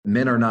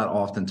men are not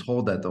often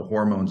told that the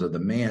hormones of the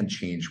man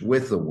change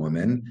with the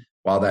woman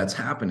while that's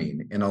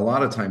happening. And a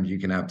lot of times you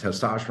can have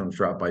testosterone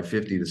drop by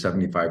 50 to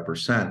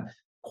 75%.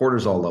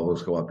 Cortisol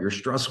levels go up. Your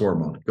stress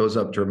hormone goes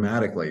up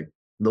dramatically.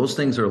 Those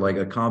things are like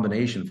a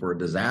combination for a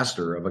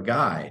disaster of a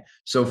guy.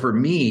 So for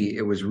me,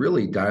 it was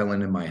really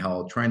dialing in my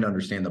health, trying to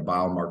understand the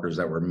biomarkers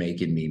that were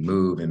making me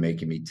move and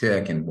making me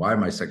tick and why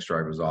my sex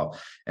drive was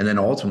off. And then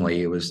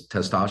ultimately it was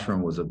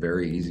testosterone was a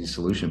very easy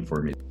solution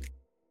for me.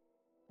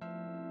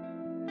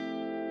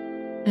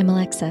 I'm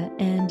Alexa,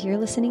 and you're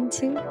listening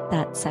to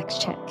That Sex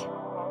Chick,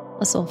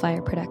 a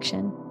Soulfire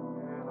production.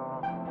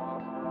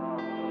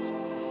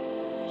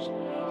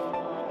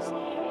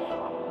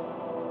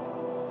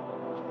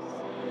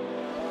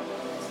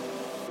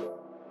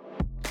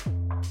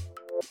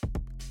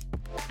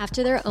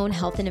 After their own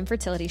health and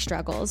infertility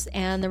struggles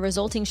and the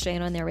resulting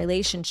strain on their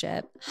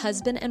relationship,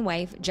 husband and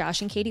wife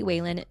Josh and Katie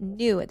Whalen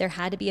knew there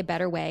had to be a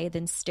better way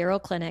than sterile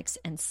clinics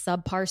and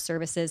subpar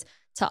services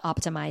to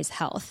optimize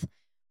health.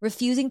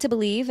 Refusing to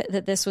believe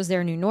that this was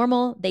their new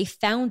normal, they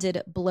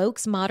founded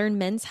Blokes Modern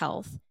Men's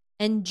Health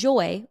and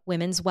Joy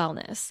Women's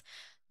Wellness.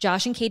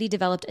 Josh and Katie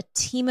developed a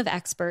team of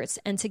experts,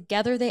 and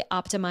together they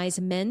optimize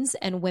men's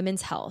and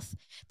women's health.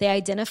 They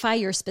identify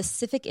your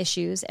specific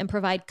issues and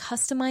provide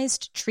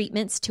customized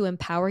treatments to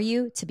empower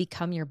you to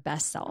become your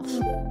best self.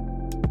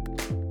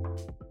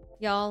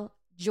 Y'all,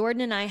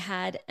 Jordan and I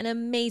had an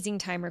amazing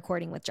time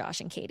recording with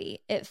Josh and Katie.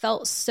 It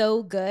felt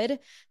so good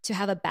to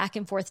have a back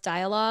and forth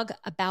dialogue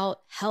about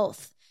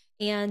health,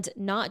 and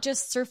not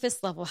just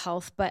surface level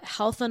health, but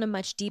health on a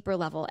much deeper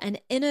level,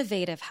 and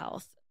innovative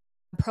health,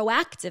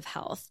 proactive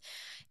health.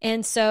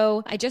 And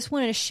so I just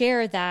wanted to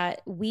share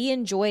that we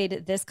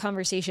enjoyed this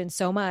conversation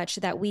so much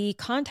that we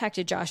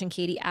contacted Josh and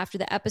Katie after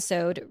the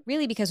episode,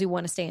 really because we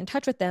want to stay in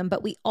touch with them,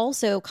 but we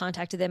also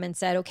contacted them and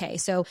said, okay,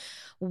 so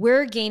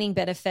we're gaining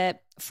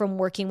benefit from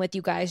working with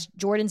you guys.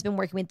 Jordan's been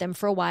working with them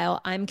for a while.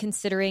 I'm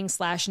considering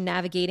 /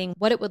 navigating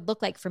what it would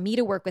look like for me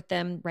to work with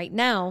them right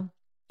now.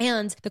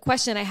 And the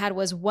question I had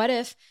was, what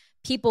if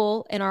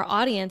people in our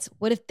audience,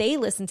 what if they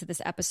listen to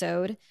this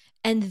episode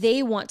and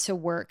they want to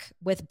work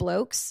with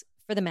Blokes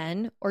for the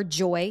men, or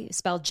Joy,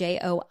 spelled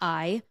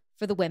J-O-I,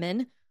 for the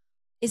women?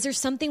 Is there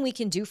something we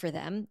can do for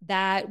them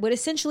that would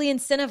essentially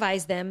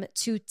incentivize them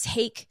to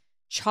take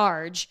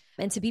charge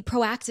and to be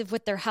proactive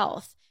with their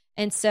health?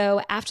 And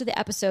so after the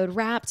episode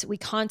wrapped, we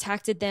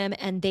contacted them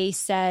and they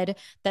said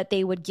that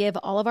they would give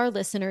all of our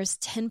listeners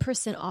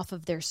 10% off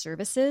of their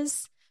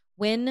services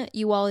when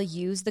you all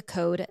use the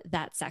code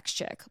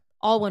ThatSexChick,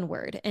 all one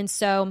word. And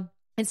so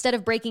instead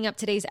of breaking up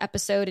today's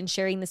episode and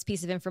sharing this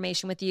piece of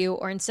information with you,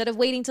 or instead of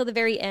waiting till the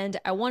very end,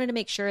 I wanted to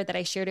make sure that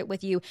I shared it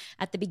with you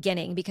at the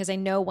beginning, because I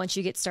know once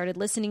you get started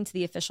listening to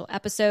the official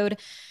episode,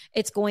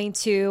 it's going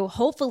to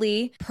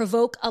hopefully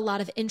provoke a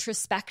lot of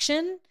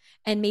introspection,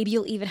 and maybe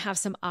you'll even have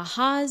some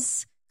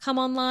ahas come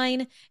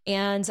online.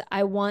 And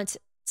I want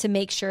to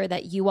make sure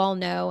that you all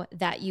know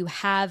that you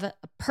have a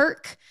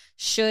perk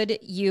and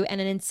an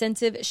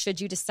incentive should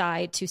you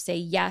decide to say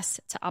yes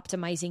to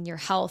optimizing your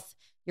health,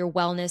 your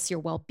wellness, your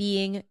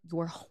well-being,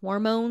 your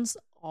hormones,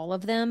 all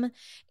of them.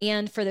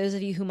 And for those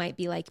of you who might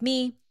be like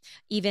me,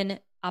 even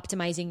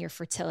optimizing your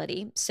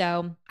fertility.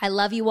 So I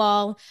love you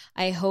all.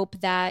 I hope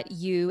that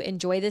you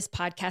enjoy this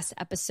podcast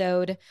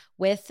episode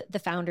with the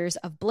founders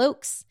of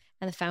Blokes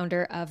and the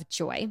founder of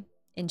Joy.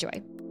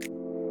 Enjoy.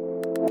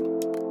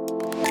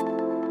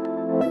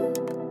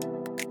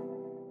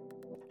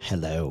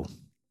 Hello.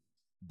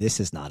 This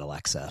is not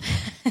Alexa.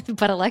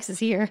 But Alexa's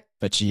here.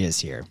 But she is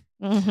here.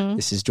 Mm-hmm.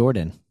 This is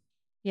Jordan.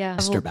 Yeah.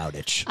 Mr.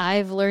 Bowditch.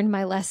 I've learned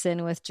my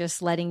lesson with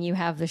just letting you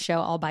have the show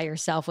all by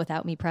yourself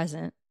without me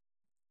present.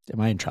 Am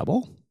I in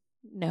trouble?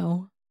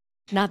 No,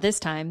 not this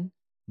time.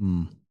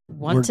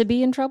 We're to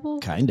be in trouble?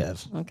 Kind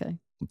of. Okay.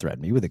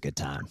 Threaten me with a good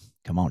time.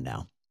 Come on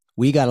now.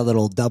 We got a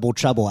little double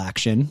trouble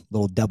action,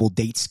 little double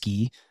date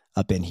ski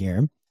up in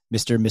here.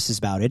 Mr. and Mrs.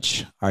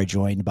 Bowditch are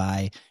joined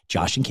by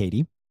Josh and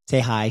Katie. Say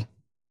hi.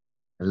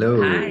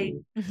 Hello. Hi.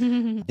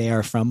 They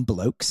are from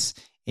Blokes,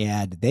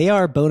 and they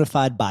are bona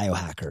fide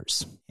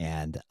biohackers.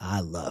 And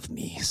I love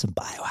me some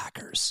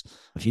biohackers.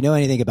 If you know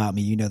anything about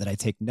me, you know that I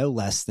take no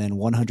less than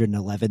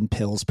 111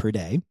 pills per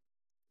day.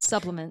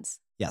 Supplements.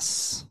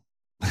 Yes.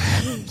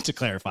 To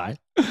clarify.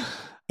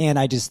 And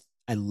I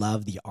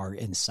love the art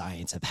and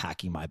science of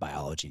hacking my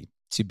biology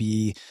to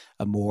be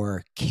a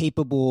more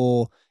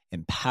capable,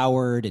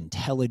 empowered,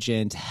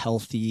 intelligent,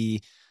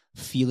 healthy,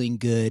 feeling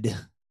good,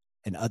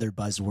 and other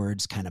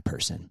buzzwords kind of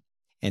person.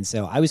 And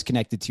so I was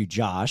connected to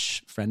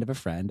Josh, friend of a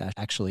friend,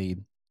 actually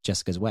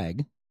Jessica's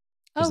WEG.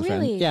 Oh,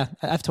 really? Yeah,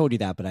 I've told you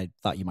that, but I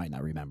thought you might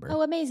not remember.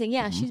 Oh, amazing.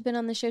 Yeah, she's been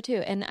on the show too.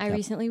 And I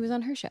recently was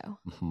on her show.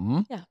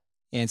 Mm-hmm. Yeah.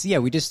 And so, yeah,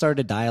 we just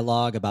started a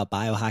dialogue about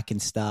biohacking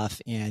stuff,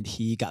 and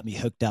he got me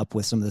hooked up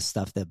with some of the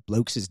stuff that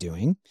Blokes is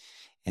doing.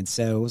 And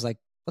so it was like,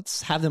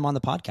 let's have them on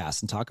the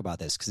podcast and talk about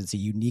this, because it's a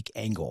unique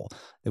angle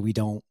that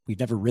we've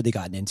never really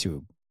gotten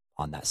into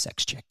on That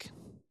Sex Chick.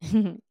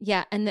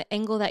 Yeah. And the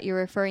angle that you're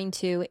referring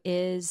to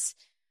is,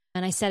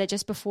 and I said it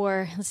just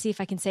before, let's see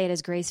if I can say it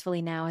as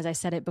gracefully now as I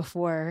said it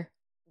before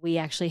we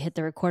actually hit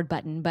the record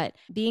button. But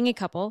being a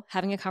couple,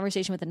 having a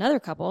conversation with another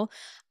couple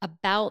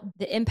about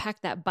the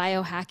impact that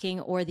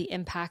biohacking or the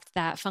impact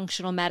that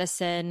functional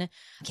medicine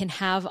can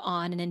have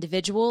on an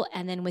individual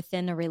and then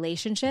within a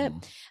relationship.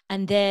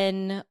 And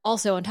then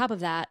also on top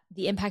of that,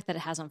 the impact that it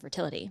has on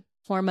fertility,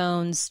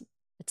 hormones,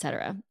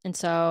 etc. And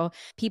so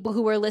people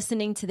who are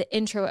listening to the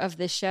intro of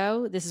this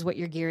show, this is what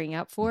you're gearing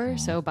up for.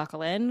 So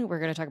buckle in. We're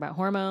going to talk about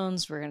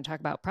hormones. We're going to talk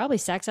about probably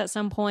sex at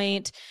some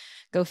point.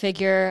 Go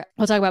figure.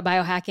 We'll talk about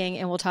biohacking,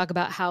 and we'll talk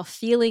about how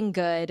feeling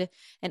good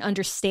and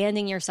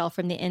understanding yourself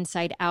from the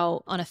inside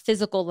out on a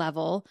physical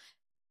level,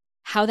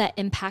 how that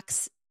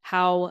impacts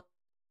how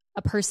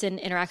a person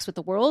interacts with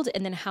the world,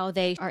 and then how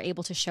they are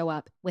able to show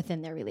up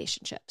within their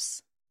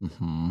relationships.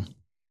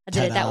 I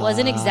did it. That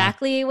wasn't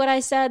exactly what I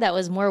said. That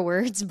was more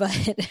words, but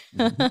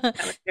that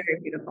was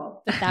very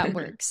beautiful. But that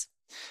works.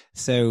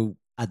 So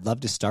I'd love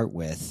to start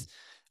with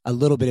a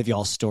little bit of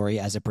y'all's story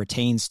as it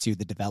pertains to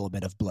the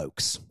development of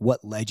Blokes.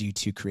 What led you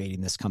to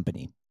creating this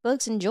company?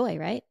 Blokes enjoy,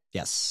 right?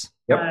 Yes.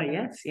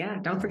 Yes. Yeah.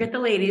 Don't forget the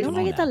ladies. Don't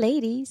forget the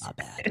ladies. Not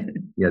bad.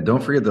 Yeah,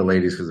 don't forget the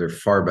ladies because they're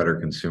far better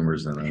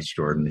consumers than us,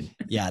 Jordan.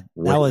 Yeah,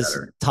 Way that was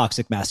better.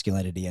 toxic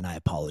masculinity, and I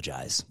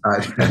apologize.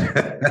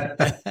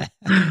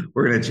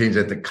 We're going to change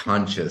that to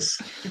conscious.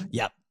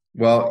 Yep.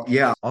 Well,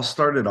 yeah, I'll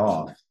start it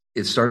off.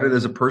 It started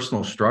as a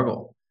personal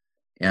struggle.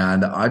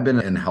 And I've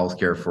been in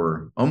healthcare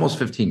for almost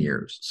 15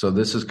 years. So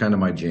this is kind of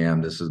my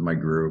jam. This is my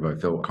groove. I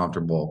feel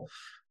comfortable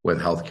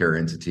with healthcare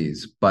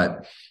entities.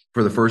 But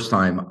for the first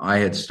time, I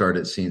had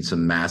started seeing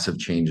some massive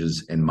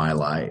changes in my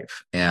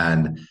life.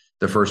 And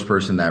the first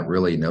person that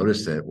really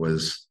noticed it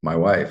was my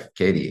wife,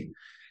 Katie.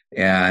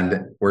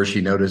 And where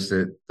she noticed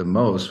it the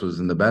most was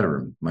in the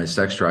bedroom. My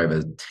sex drive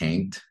had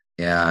tanked,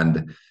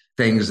 and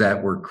things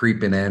that were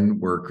creeping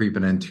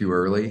in too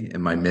early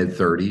in my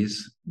mid-30s,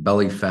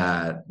 belly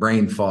fat,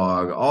 brain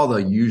fog, all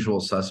the usual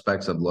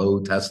suspects of low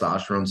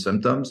testosterone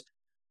symptoms.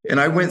 And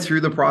I went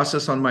through the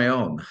process on my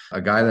own. A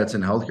guy that's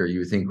in healthcare, you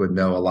would think would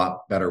know a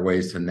lot better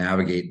ways to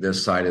navigate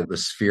this side of the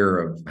sphere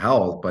of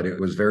health, but it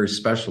was very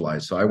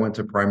specialized. So I went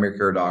to primary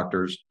care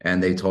doctors,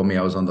 and they told me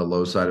I was on the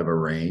low side of a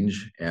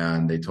range,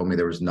 and they told me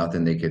there was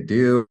nothing they could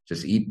do,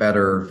 just eat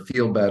better,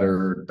 feel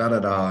better,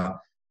 da-da-da.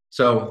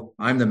 So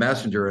I'm the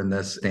messenger in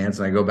this stance,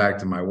 and I go back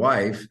to my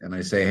wife and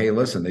I say, hey,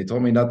 listen, they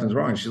told me nothing's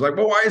wrong. She's like,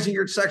 well, why isn't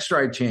your sex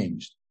drive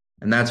changed?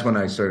 And that's when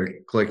I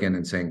started clicking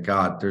and saying,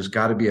 God, there's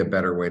got to be a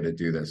better way to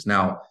do this.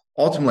 Now,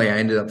 ultimately, I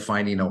ended up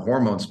finding a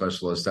hormone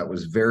specialist that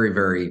was very,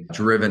 very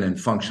driven in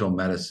functional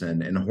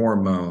medicine and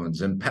hormones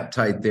and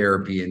peptide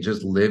therapy and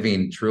just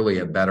living truly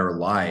a better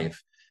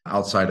life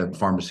outside of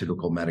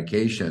pharmaceutical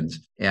medications.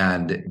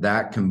 And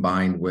that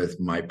combined with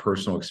my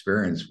personal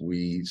experience,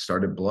 we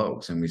started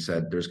Blokes, and we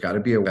said, there's got to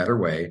be a better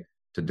way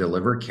to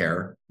deliver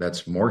care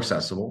that's more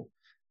accessible,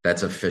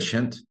 that's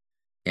efficient,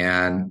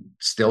 and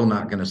still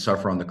not going to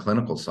suffer on the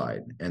clinical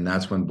side. And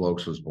that's when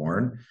Blokes was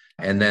born.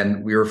 And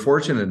then we were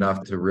fortunate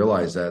enough to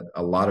realize that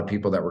a lot of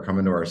people that were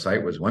coming to our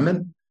site was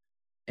women,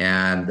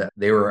 and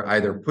they were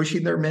either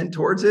pushing their men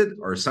towards it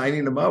or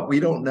signing them up. We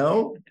don't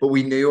know, but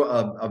we knew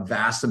a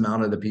vast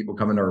amount of the people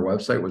coming to our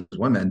website was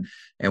women.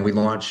 And we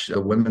launched a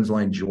women's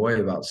line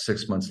Joy about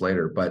 6 months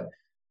later. But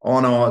all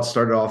in all, it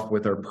started off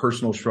with our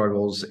personal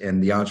struggles,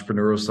 and the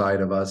entrepreneurial side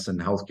of us in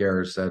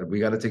healthcare said, we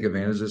got to take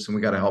advantage of this, and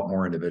we got to help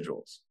more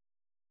individuals.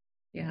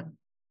 Yeah.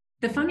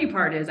 The funny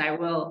part is, I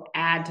will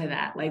add to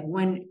that, like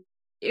when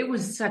it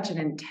was such an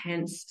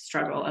intense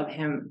struggle of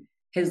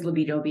his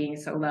libido being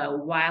so low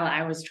while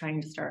I was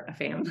trying to start a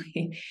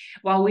family,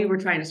 while we were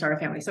trying to start a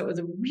family. So it was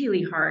a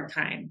really hard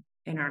time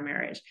in our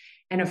marriage.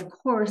 And of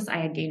course, I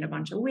had gained a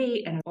bunch of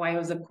weight. And I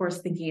was, of course,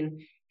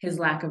 thinking his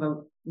lack of a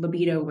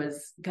libido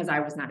was because I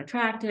was not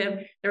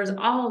attractive. There was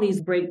all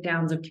these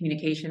breakdowns of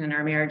communication in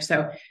our marriage.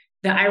 So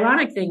the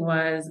ironic thing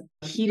was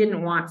he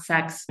didn't want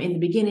sex in the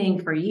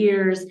beginning for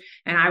years,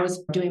 and I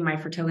was doing my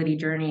fertility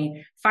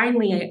journey.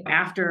 Finally,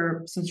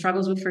 after some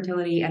struggles with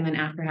fertility, and then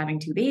after having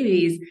 2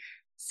 babies,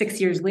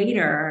 6 years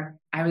later,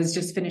 I was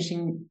just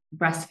finishing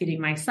breastfeeding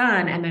my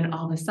son, and then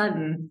all of a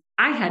sudden,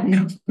 I had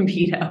no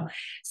libido.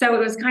 So it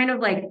was kind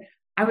of like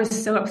I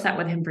was so upset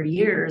with him for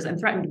years and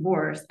threatened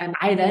divorce. And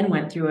I then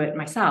went through it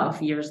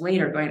myself years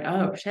later going,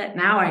 oh shit,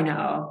 now I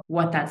know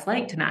what that's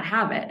like to not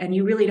have it. And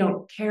you really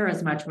don't care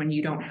as much when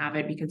you don't have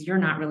it because you're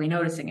not really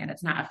noticing it.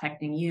 It's not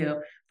affecting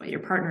you, but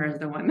your partner is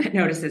the one that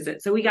notices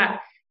it. So we got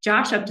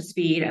Josh up to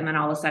speed. And then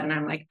all of a sudden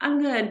I'm like,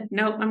 I'm good.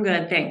 Nope, I'm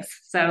good. Thanks.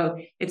 So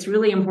it's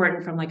really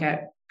important from like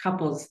a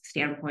couple's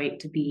standpoint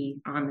to be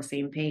on the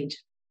same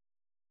page.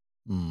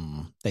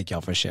 Thank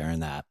y'all for sharing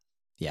that.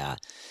 Yeah.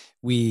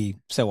 We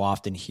so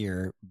often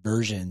hear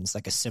versions,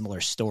 like a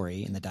similar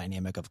story in the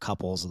dynamic of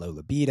couples, low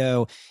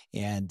libido.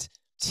 And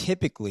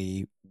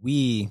typically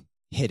we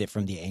hit it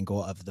from the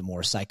angle of the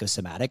more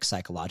psychosomatic,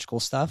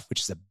 psychological stuff, which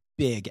is a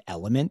big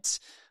element.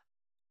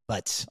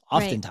 But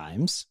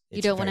oftentimes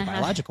it's very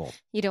biological.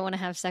 You don't want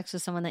to have sex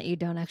with someone that you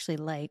don't actually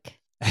like.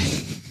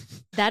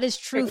 That is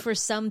true for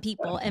some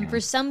people. And for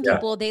some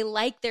people, they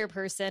like their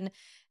person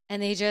and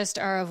they just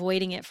are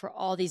avoiding it for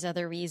all these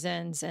other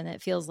reasons. And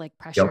it feels like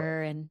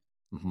pressure. And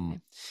Mm-hmm.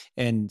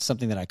 And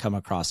something that I come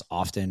across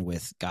often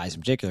with guys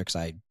in particular, because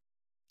I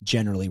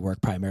generally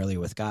work primarily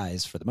with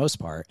guys for the most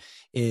part,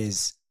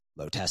 is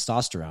low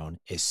testosterone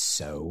is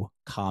so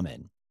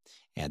common.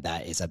 And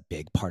that is a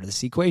big part of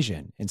this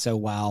equation. And so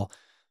while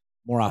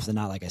more often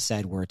than not, like I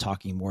said, we're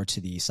talking more to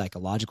the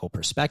psychological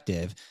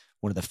perspective,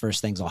 one of the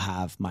first things I'll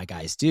have my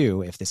guys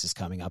do if this is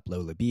coming up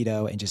low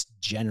libido and just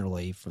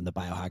generally from the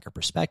biohacker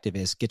perspective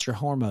is get your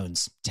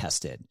hormones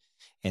tested.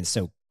 And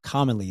so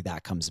commonly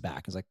that comes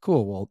back. It's like,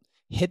 cool, well,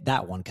 hit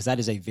that one because that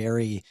is a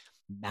very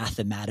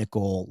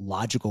mathematical,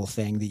 logical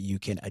thing that you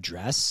can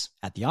address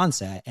at the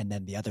onset. And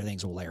then the other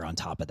things will layer on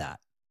top of that.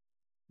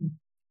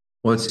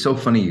 Well, it's so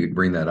funny you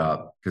bring that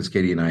up because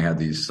Katie and I had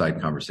these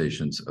side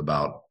conversations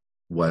about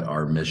what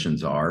our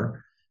missions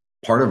are.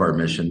 Part of our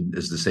mission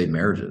is to save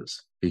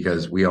marriages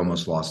because we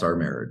almost lost our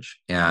marriage.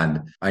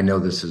 And I know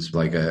this is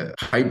like a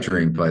pipe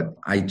dream, but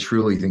I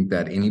truly think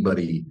that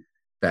anybody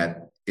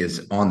that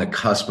is on the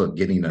cusp of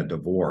getting a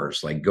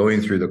divorce, like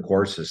going through the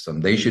court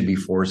system, they should be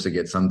forced to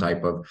get some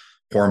type of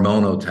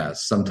hormonal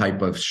test, some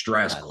type of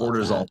stress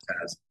cortisol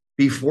test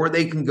before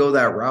they can go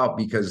that route.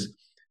 Because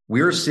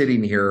we're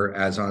sitting here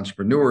as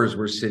entrepreneurs,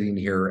 we're sitting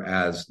here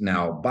as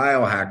now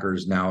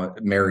biohackers, now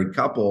a married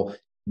couple.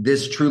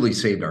 This truly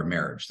saved our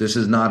marriage. This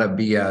is not a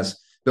BS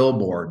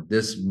billboard.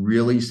 This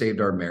really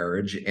saved our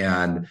marriage.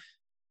 And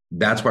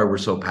that's why we're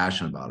so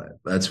passionate about it.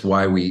 That's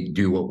why we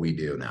do what we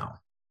do now.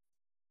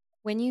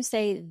 When you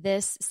say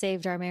this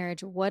saved our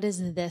marriage, what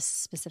is this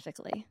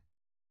specifically?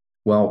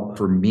 Well,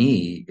 for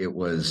me, it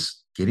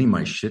was getting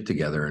my shit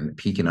together and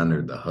peeking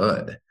under the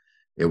hood.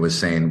 It was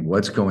saying,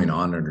 what's going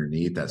on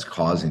underneath that's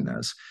causing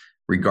this?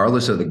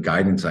 Regardless of the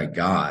guidance I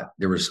got,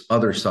 there was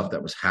other stuff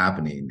that was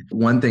happening.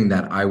 One thing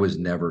that I was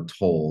never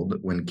told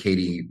when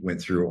Katie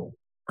went through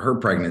her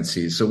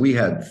pregnancy. So we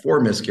had 4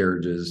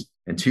 miscarriages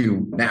and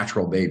 2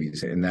 natural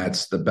babies, and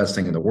that's the best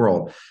thing in the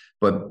world.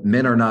 But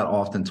men are not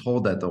often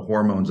told that the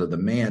hormones of the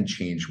man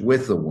change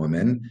with the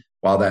woman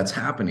while that's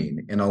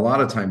happening. And a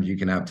lot of times you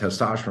can have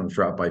testosterone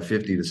drop by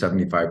 50 to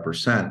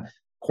 75%.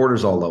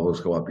 Cortisol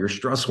levels go up. Your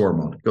stress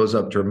hormone goes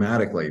up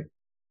dramatically.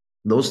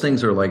 Those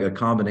things are like a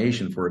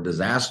combination for a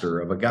disaster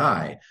of a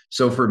guy.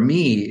 So for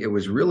me, it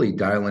was really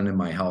dialing in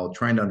my health,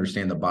 trying to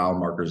understand the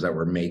biomarkers that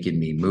were making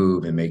me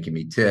move and making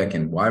me tick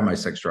and why my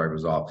sex drive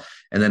was off.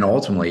 And then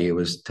ultimately it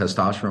was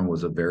testosterone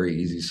was a very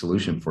easy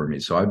solution for me.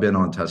 So I've been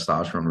on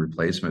testosterone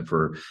replacement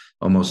for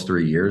almost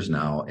 3 years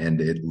now, and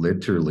it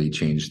literally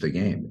changed the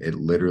game. It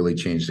literally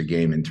changed the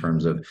game in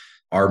terms of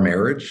our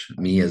marriage,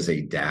 me as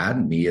a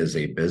dad, me as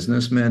a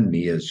businessman,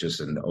 me as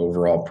just an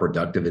overall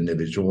productive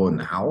individual in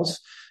the house.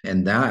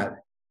 And that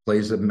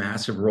plays a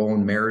massive role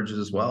in marriage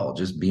as well,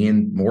 just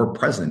being more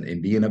present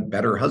and being a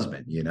better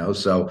husband, you know?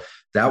 So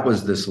that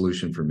was the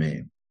solution for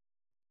me.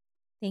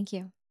 Thank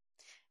you.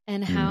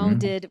 And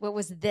what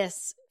was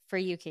this for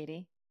you,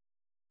 Katie?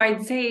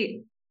 I'd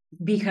say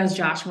because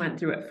Josh went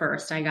through it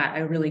first, I got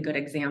a really good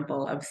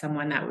example of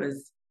someone that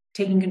was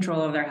taking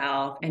control of their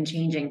health and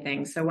changing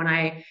things. So when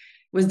I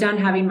was done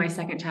having my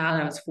second child,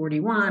 I was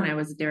 41. I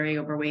was very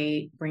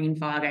overweight, brain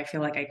fog. I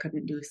feel like I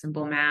couldn't do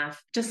simple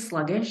math, just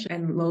sluggish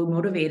and low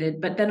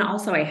motivated. But then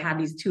also I had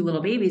these 2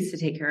 little babies to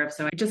take care of.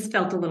 So it just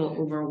felt a little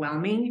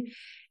overwhelming.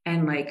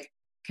 And like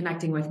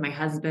connecting with my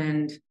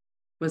husband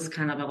was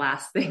kind of the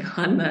last thing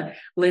on the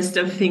list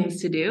of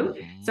things to do.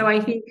 So I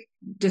think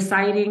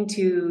deciding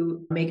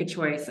to make a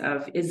choice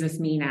of, is this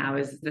me now?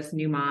 Is this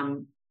new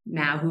mom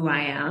now who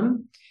I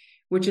am?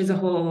 Which is a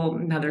whole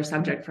another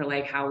subject for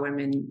like how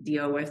women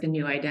deal with the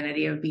new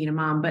identity of being a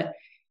mom. But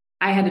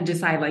I had to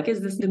decide, like,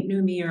 is this the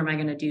new me or am I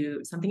going to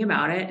do something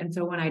about it? And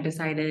so when I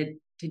decided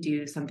to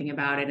do something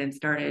about it and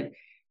started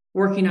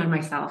working on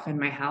myself and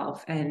my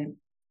health and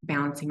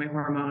balancing my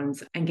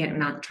hormones and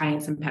not trying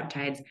some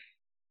peptides,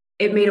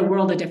 it made a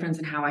world of difference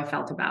in how I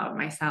felt about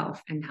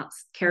myself and how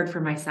cared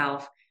for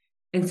myself.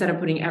 Instead of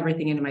putting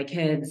everything into my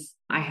kids,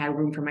 I had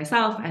room for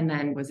myself and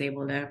then was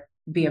able to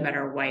be a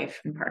better wife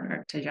and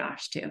partner to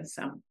Josh too.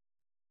 So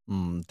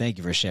thank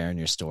you for sharing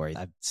your story.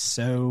 I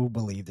so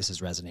believe this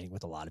is resonating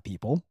with a lot of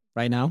people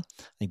right now.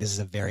 I think this is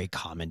a very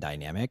common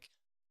dynamic.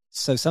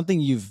 So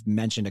something you've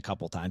mentioned a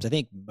couple of times, I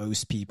think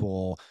most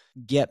people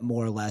get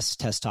more or less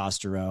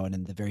testosterone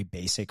and the very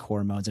basic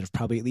hormones and have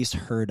probably at least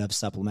heard of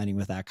supplementing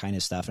with that kind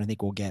of stuff. And I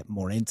think we'll get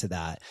more into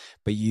that,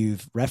 but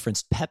you've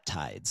referenced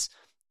peptides.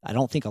 I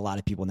don't think a lot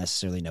of people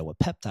necessarily know what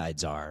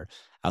peptides are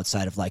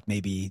outside of like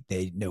maybe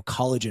they know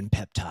collagen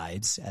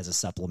peptides as a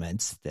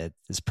supplement that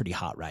is pretty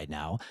hot right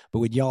now. But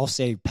when y'all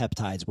say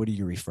peptides, what are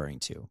you referring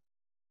to?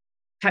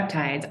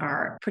 Peptides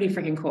are pretty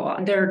freaking cool.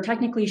 They're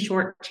technically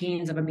short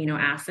chains of amino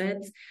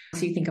acids.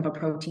 So you think of a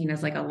protein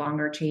as like a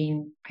longer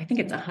chain. I think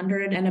it's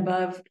 100 and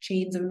above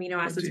chains of amino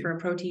acids for a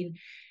protein.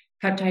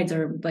 Peptides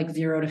are like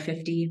 0 to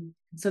 50.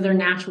 So they're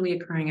naturally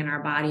occurring in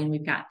our body and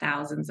we've got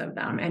thousands of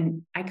them.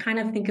 And I kind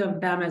of think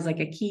of them as like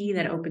a key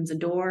that opens a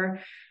door.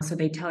 So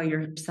they tell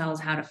your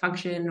cells how to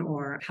function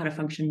or how to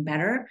function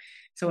better.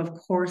 So of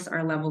course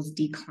our levels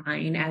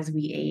decline as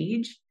we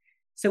age.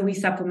 So we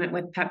supplement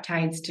with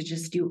peptides to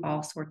just do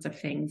all sorts of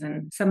things.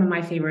 And some of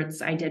my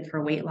favorites I did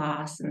for weight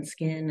loss and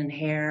skin and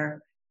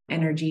hair,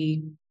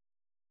 energy.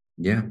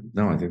 Yeah,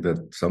 no, I think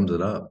that sums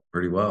it up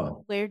pretty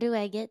well. Where do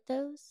I get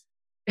those?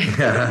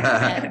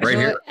 Right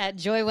here. At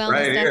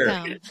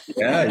joywellness.com. Right,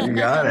 yeah, you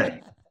got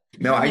it.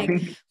 No, I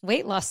think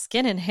weight loss,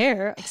 skin and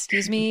hair.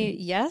 Excuse me.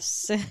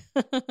 Yes.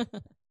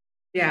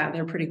 Yeah,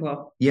 they're pretty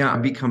cool. Yeah,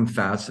 I've become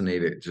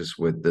fascinated just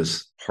with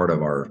this part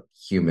of our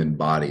human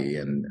body,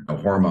 and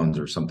hormones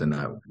are something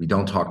that we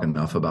don't talk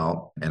enough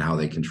about, and how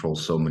they control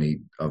so many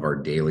of our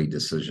daily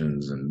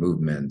decisions and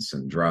movements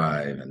and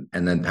drive.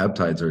 And then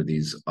peptides are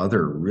these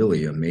other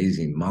really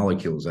amazing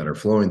molecules that are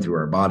flowing through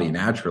our body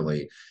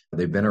naturally.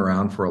 They've been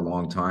around for a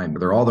long time.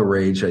 They're all the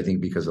rage, I think,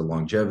 because of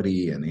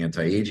longevity, and the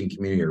anti-aging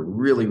community are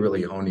really,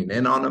 really honing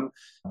in on them.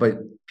 But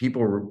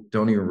people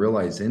don't even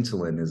realize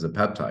insulin is a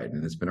peptide,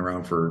 and it's been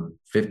around for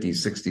 50,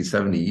 60,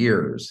 70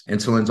 years.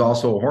 Insulin's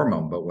also a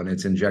hormone, but when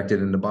it's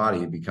injected in the body,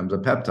 it becomes a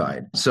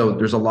peptide. So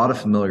there's a lot of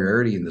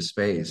familiarity in the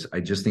space.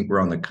 I just think we're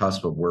on the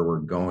cusp of where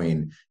we're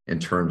going in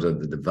terms of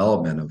the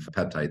development of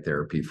peptide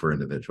therapy for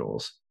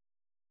individuals.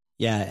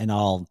 Yeah, and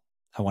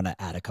I want to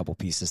add a couple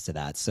pieces to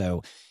that.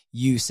 So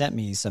you sent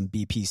me some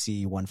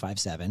BPC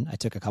 157. I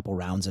took a couple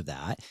rounds of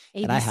that.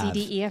 A, B, C,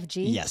 D, E, F,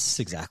 G. Yes,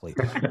 exactly.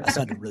 I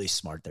sounded really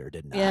smart there,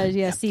 didn't I?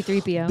 Yeah,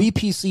 C3PO.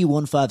 BPC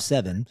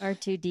 157.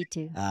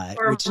 R2D2.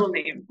 Horrible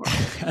name.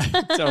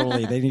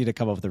 Totally. They need to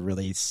come up with a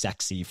really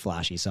sexy,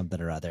 flashy something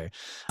or other.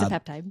 It's a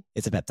peptide.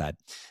 It's a peptide.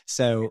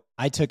 So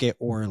I took it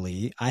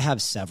orally. I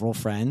have several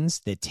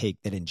friends that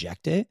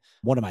inject it.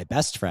 One of my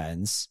best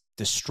friends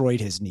destroyed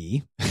his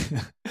knee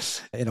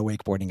in a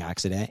wakeboarding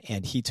accident,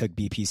 and he took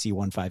BPC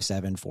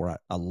 157 for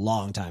a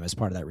long time as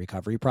part of that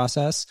recovery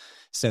process.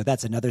 So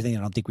that's another thing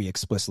I don't think we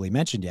explicitly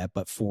mentioned yet,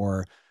 but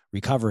for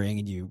recovering,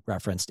 and you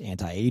referenced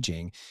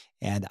anti-aging,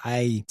 and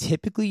I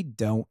typically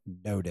don't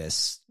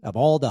notice, of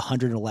all the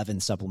 111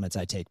 supplements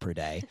I take per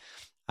day,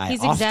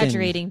 he's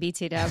exaggerating,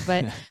 BT Dub,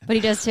 but he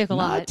does take a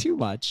lot. Not too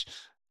much.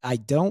 I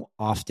don't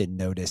often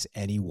notice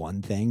any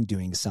one thing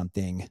doing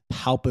something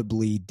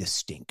palpably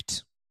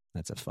distinct.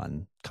 That's a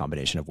fun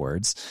combination of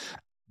words.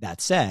 That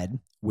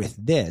said, with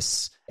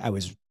this, I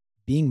was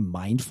being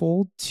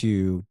mindful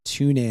to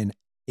tune in.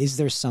 Is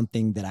there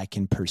something that I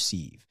can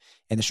perceive?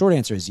 And the short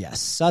answer is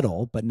yes,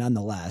 subtle, but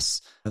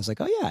nonetheless, I was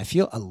like, oh yeah, I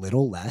feel a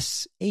little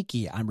less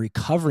achy. I'm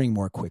recovering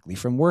more quickly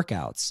from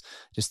workouts.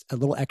 Just a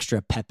little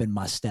extra pep in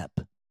my step.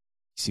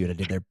 See what I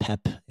did there?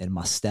 Pep in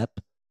my step,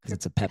 because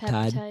it's a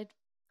peptide.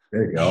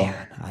 There you go.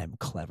 Man, I'm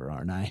clever,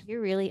 aren't I? You're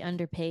really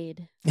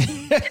underpaid.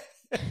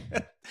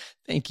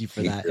 Thank you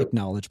for that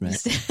acknowledgement.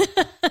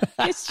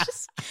 It's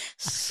just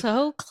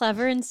so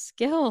clever and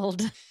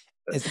skilled.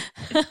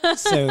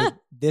 So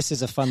this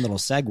is a fun little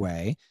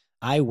segue.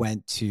 I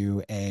went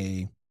to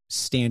a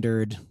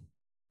standard,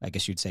 I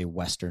guess you'd say,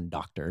 Western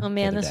doctor. Oh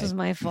man, this was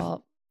my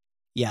fault.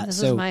 Yeah,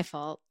 this was my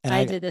fault.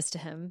 I did this to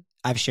him.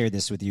 I've shared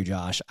this with you,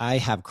 Josh. I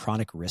have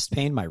chronic wrist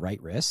pain, my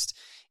right wrist,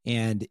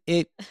 and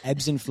it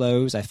ebbs and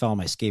flows. I fell on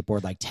my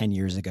skateboard like 10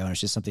 years ago, and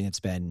it's just something that's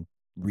been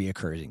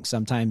reoccurring.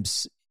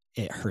 Sometimes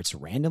it hurts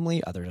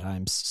randomly. Other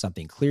times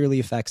something clearly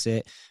affects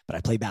it, but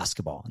I play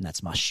basketball and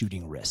that's my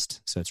shooting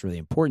wrist. So it's really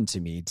important to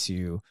me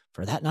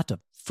for that not to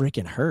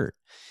freaking hurt.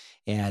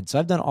 And so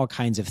I've done all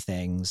kinds of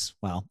things.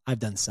 Well, I've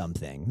done some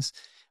things,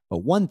 but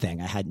one thing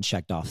I hadn't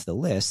checked off the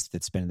list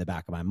that's been in the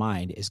back of my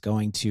mind is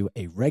going to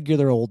a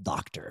regular old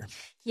doctor.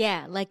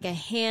 Yeah. Like a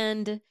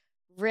hand,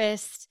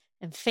 wrist,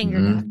 and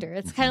finger doctor.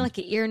 It's kind of like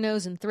an ear,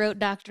 nose, and throat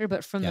doctor,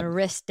 but from the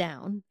wrist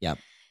down. Yep.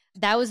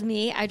 That was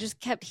me. I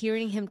just kept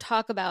hearing him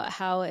talk about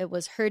how it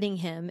was hurting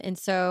him. And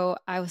so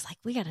I was like,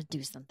 we got to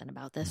do something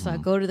about this. So I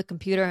go to the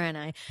computer and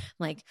I'm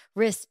like,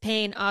 wrist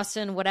pain,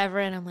 Austin, whatever.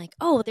 And I'm like,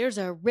 oh, there's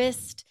a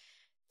wrist,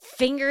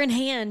 finger, and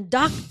hand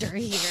doctor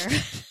here.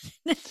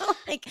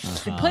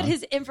 Put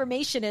his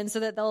information in so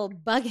that they'll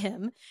bug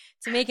him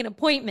to make an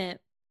appointment.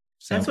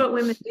 So that's what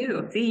women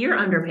do. See, you're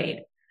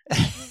underpaid.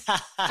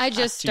 I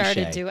just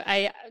started to.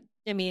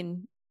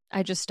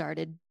 I just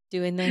started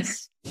doing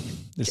this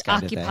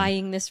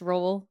occupying this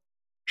role.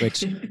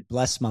 Which,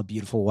 bless my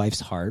beautiful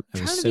wife's heart.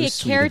 I'm trying to be a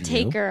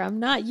caretaker. I'm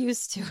not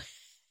used to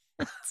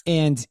it.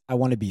 And I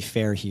want to be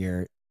fair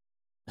here,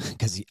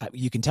 because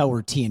you can tell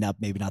we're teeing up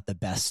maybe not the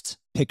best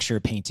picture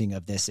painting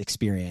of this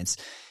experience.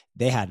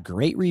 They had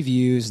great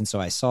reviews, and so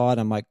I saw it.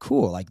 I'm like,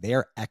 cool. Like,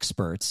 they're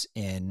experts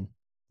in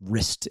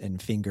wrist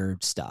and finger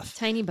stuff.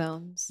 Tiny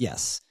bones.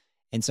 Yes.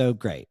 And so,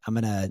 great. I'm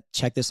going to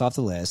check this off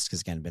the list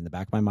because, again, it's been in the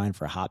back of my mind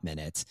for a hot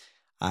minute.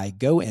 I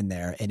go in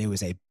there, and it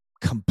was a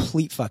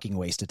complete fucking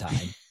waste of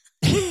time.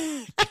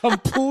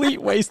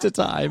 Complete waste of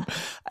time.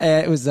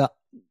 It was,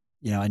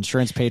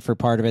 insurance paid for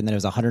part of it, and then it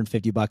was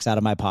 $150 out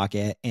of my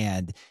pocket,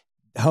 and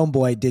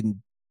homeboy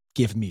didn't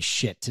give me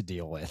shit to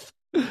deal with.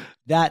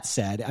 That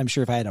said, I'm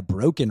sure if I had a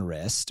broken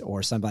wrist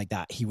or something like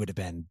that, he would have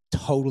been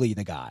totally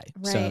the guy.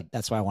 Right. So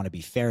that's why I want to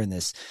be fair in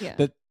this. Yeah.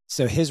 But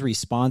so his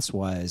response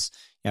was,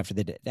 after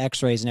they did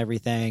x-rays and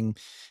everything,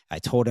 I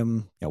told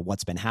him,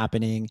 what's been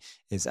happening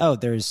is,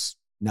 there's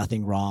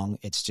nothing wrong.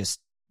 It's just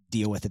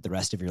deal with it the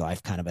rest of your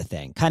life kind of a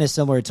thing. Kind of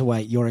similar to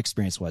what your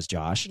experience was,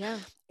 Josh. Yeah.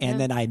 And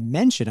then I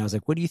was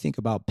like, what do you think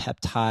about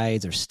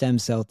peptides or stem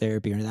cell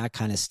therapy or that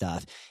kind of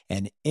stuff?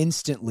 And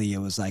instantly it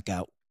was like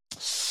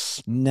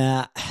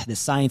nah, the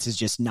science is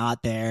just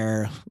not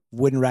there.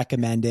 Wouldn't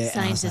recommend it.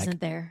 Science isn't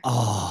there.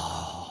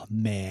 Oh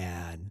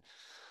man.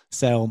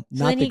 So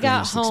then he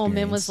got home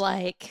and was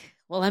like,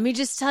 well, let me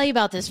just tell you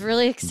about this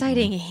really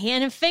exciting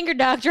hand and finger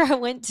doctor I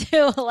went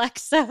to,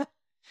 Alexa.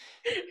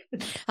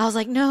 I was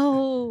like,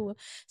 no,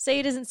 say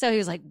it isn't so. He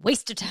was like,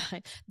 waste of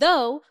time.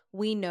 Though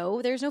we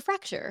know there's no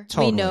fracture.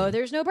 Totally. We know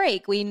there's no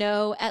break. We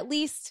know at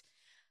least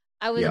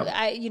I was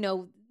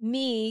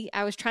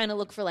trying to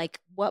look for like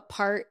what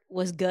part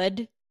was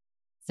good.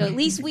 So at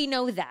least we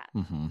know that.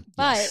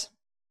 But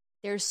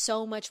there's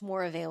so much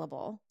more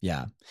available.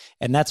 Yeah.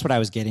 And that's what I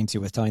was getting to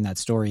with telling that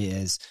story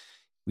is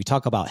we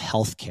talk about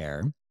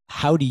healthcare.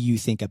 How do you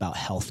think about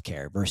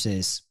healthcare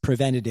versus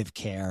preventative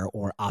care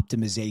or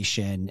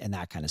optimization and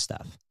that kind of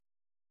stuff?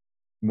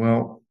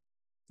 Well,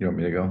 you want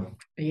me to go?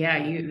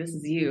 Yeah, this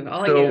is you.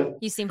 All you.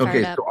 You seem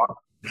fired up.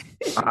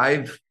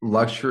 So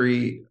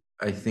luxury,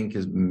 I think,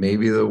 is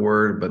maybe the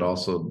word, but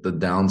also the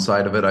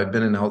downside of it. I've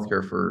been in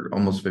healthcare for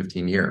almost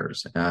 15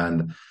 years.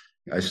 And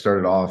I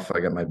started off, I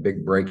got my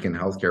big break in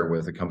healthcare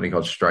with a company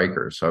called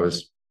Stryker. So I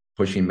was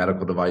pushing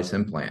medical device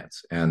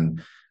implants.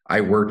 And I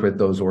worked with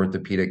those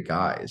orthopedic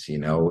guys.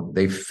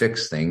 They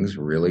fix things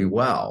really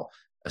well,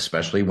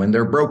 especially when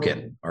they're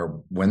broken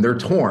or when they're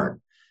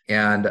torn.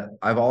 And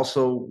I've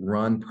also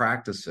run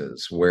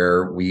practices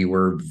where we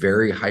were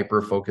very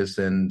hyper-focused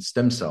in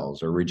stem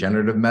cells or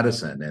regenerative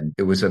medicine. And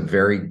it was a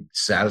very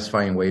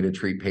satisfying way to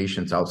treat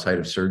patients outside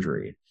of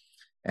surgery.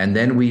 And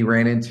then we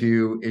ran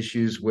into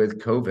issues with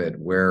COVID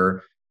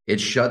where it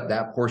shut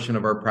that portion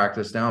of our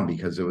practice down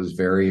because it was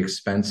very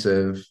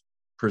expensive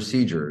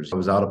procedures. It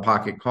was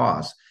out-of-pocket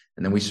costs.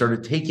 And then we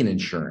started taking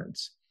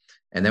insurance.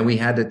 And then we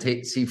had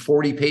to see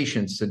 40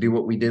 patients to do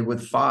what we did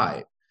with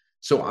 5.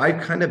 So I've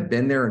kind of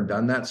been there and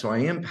done that. So I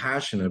am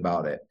passionate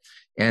about it.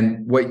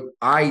 And what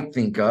I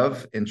think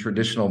of in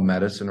traditional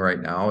medicine right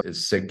now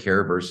is sick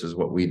care versus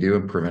what we do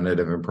in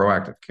preventative and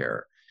proactive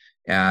care.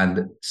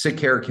 And sick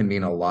care can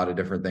mean a lot of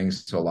different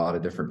things to a lot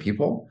of different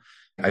people.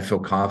 I feel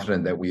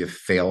confident that we have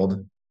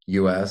failed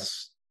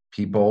U.S.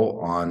 people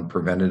on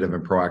preventative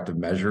and proactive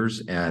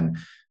measures. And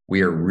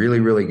we are really,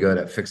 really good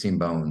at fixing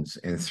bones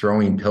and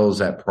throwing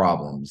pills at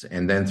problems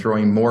and then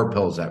throwing more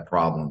pills at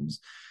problems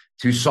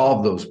to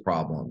solve those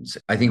problems.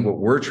 I think what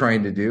we're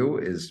trying to do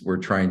is we're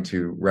trying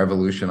to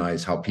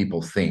revolutionize how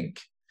people think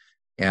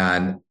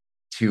and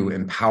to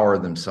empower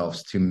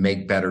themselves to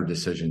make better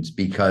decisions,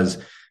 because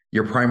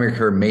your primary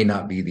care may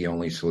not be the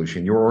only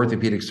solution. Your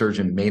orthopedic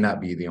surgeon may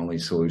not be the only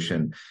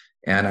solution.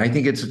 And I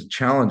think it's a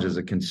challenge as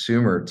a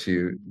consumer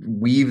to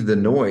weave the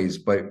noise,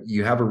 but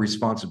you have a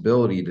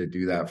responsibility to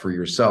do that for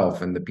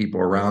yourself and the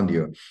people around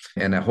you.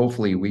 And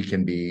hopefully we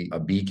can be a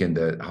beacon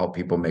to help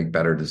people make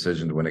better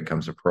decisions when it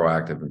comes to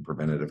proactive and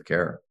preventative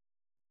care.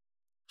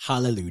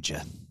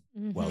 Hallelujah.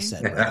 Well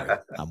said,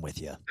 brother. I'm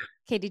with you.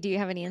 Katie, do you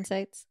have any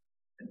insights?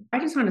 I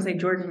just want to say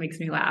Jordan makes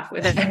me laugh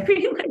with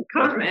every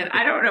comment.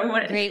 I don't know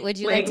what. Great. Would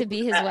you like to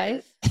be his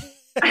wife?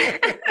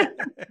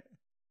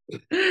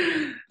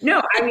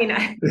 No, I mean,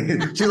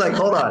 she's like,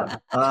 hold on.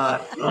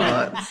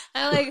 I'm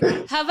like,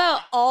 how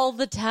about all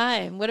the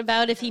time? What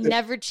about if he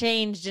never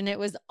changed and it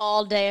was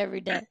all day,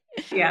 every day?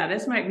 Yeah,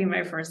 this might be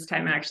my first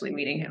time actually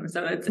meeting him,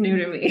 so it's new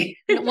to me.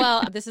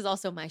 Well, this is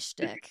also my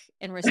shtick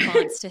in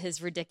response to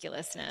his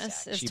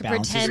ridiculousness, is to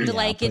pretend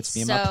like it's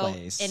so.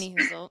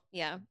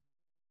 Yeah.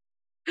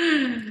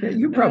 Yeah,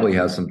 you probably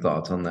have some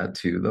thoughts on that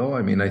too, though.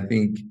 I mean, I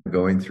think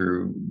going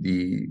through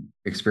the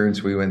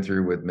experience we went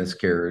through with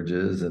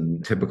miscarriages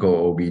and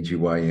typical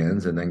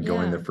OBGYNs and then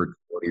going the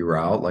fertility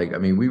route,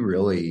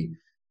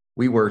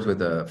 we worked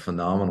with a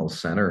phenomenal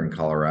center in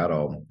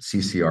Colorado.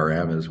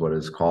 CCRM is what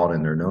it's called,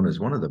 and they're known as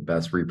one of the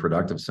best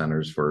reproductive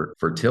centers for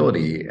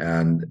fertility.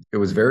 And it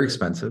was very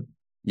expensive.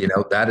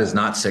 That is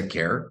not sick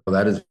care.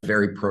 That is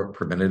very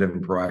preventative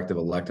and proactive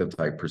elective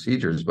type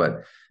procedures,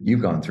 but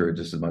you've gone through it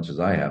just as much as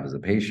I have as a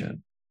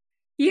patient.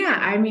 Yeah.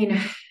 I mean,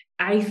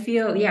 I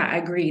feel, I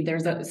agree.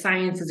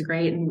 Science is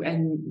great.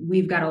 And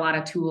we've got a lot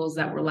of tools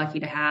that we're lucky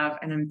to have.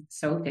 And I'm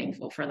so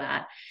thankful for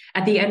that.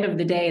 At the end of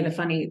the day, the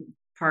funny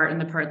part and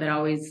the part that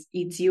always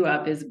eats you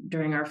up is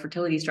during our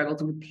fertility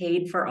struggles, we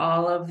paid for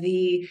all of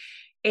the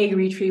egg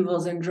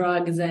retrievals and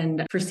drugs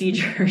and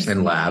procedures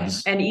and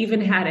labs, and even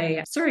had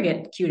a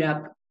surrogate queued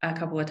up a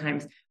couple of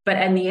times.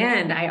 But in the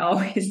end, I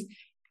always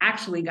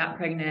actually got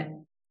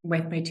pregnant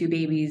with my 2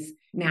 babies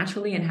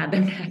naturally and had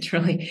them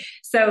naturally.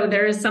 So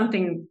there is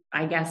something,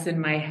 I guess, in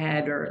my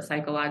head or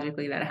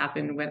psychologically that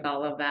happened with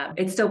all of that.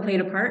 It still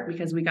played a part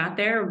because we got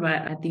there, but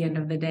at the end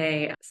of the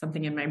day,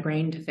 something in my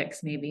brain to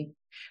fix maybe.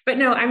 But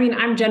no, I mean,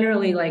 I'm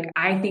generally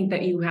I think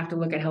that you have to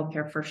look at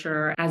healthcare for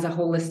sure as a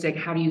holistic.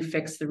 How do you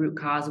fix the root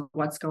cause of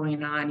what's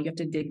going on? You have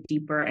to dig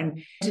deeper.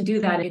 And to do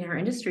that in our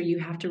industry, you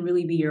have to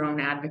really be your own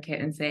advocate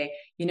and say,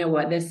 you know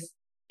what, this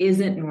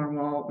isn't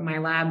normal. My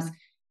labs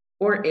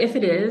or if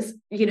it is,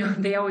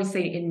 they always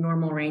say in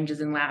normal ranges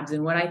in labs.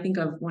 And what I think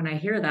of when I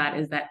hear that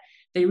is that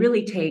they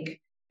really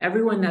take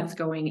everyone that's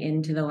going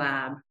into the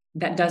lab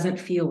that doesn't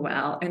feel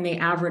well, and they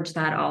average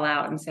that all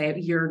out and say,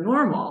 you're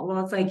normal.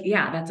 Well, it's like,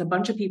 yeah, that's a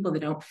bunch of people that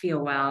don't feel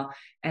well.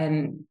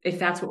 And if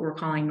that's what we're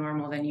calling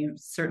normal, then you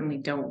certainly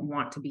don't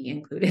want to be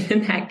included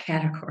in that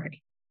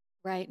category.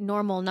 Right.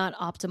 Normal, not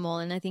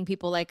optimal. And I think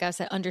people like us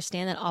that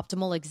understand that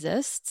optimal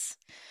exists.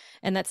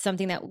 And that's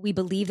something that we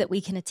believe that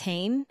we can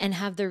attain and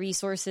have the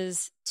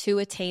resources to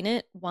attain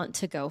it, want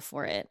to go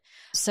for it.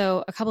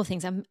 So a couple of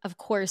things.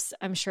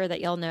 I'm sure that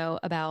y'all know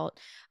about,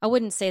 I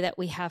wouldn't say that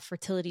we have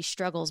fertility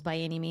struggles by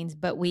any means,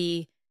 but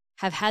we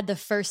have had the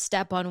first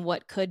step on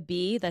what could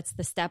be. That's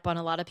the step on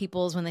a lot of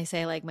people's when they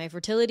say like my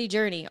fertility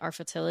journey, our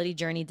fertility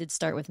journey did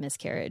start with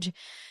miscarriage.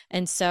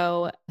 And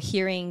so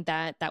hearing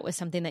that that was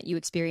something that you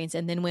experienced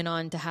and then went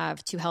on to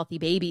have 2 healthy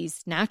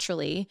babies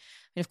naturally.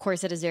 And of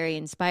course that is very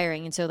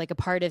inspiring. And so like a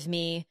part of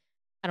me,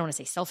 I don't want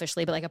to say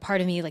selfishly, but like a part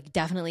of me like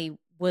definitely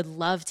would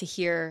love to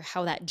hear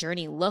how that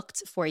journey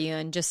looked for you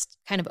and just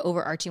kind of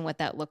overarching what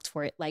that looked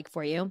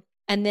for you.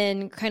 And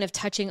then kind of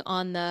touching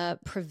on the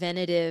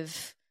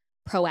preventative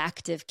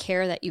proactive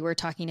care that you were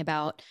talking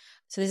about.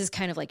 So this is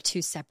kind of like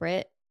 2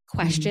 separate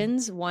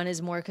questions. Mm-hmm. One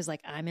is more because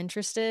like I'm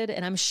interested,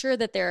 and I'm sure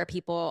that there are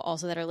people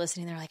also that are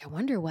listening. They're like, I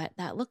wonder what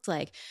that looked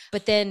like.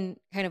 But then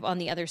kind of on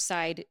the other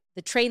side,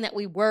 the train that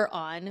we were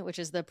on, which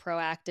is the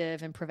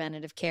proactive and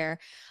preventative care,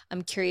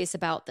 I'm curious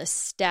about the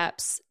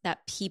steps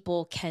that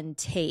people can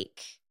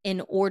take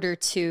in order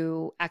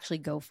to actually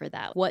go for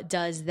that. What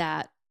does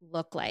that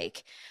look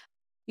like?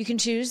 You can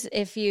choose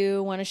if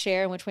you want to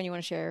share and which one you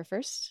want to share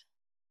first.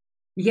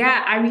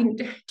 Yeah, I mean,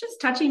 just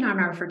touching on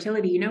our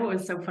fertility, it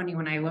was so funny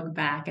when I look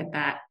back at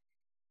that.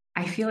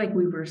 I feel like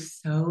we were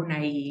so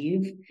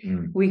naive.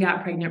 We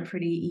got pregnant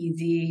pretty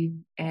easy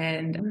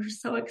and we were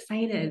so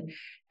excited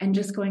and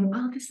just going,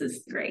 oh, this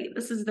is great.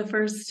 This is the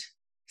first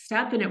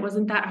step and it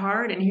wasn't that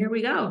hard. And here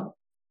we go.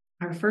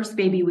 Our first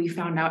baby, we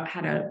found out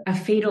had a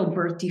fatal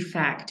birth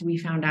defect. We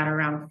found out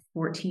around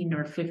 14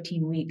 or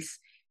 15 weeks.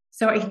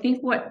 So I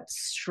think what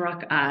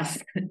struck us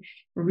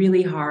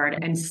really hard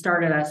and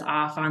started us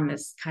off on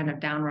this kind of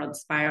downward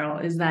spiral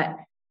is that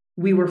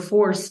we were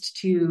forced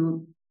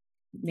to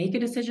make a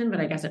decision, but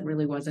I guess it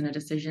really wasn't a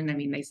decision. I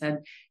mean, they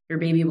said your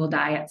baby will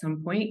die at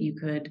some point. You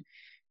could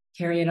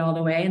carry it all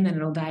the way and then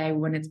it'll die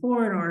when it's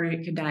born, or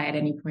it could die at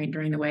any point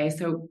during the way.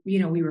 So,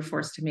 we were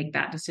forced to make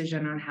that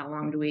decision on how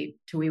long do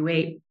we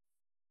wait.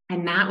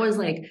 And that was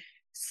like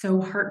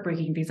so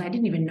heartbreaking because I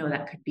didn't even know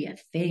that could be a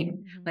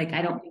thing. Like,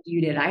 I don't think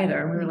you did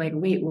either. We were like,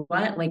 wait,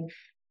 what? Like,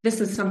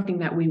 this is something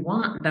that we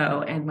want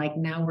though. And like,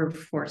 now we're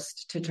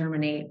forced to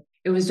terminate.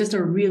 It was just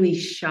a really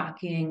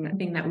shocking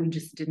thing that we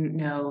just didn't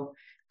know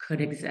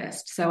could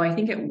exist. So I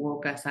think it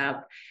woke us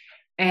up.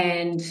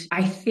 And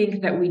I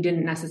think that we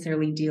didn't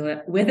necessarily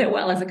deal with it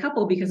well as a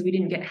couple because we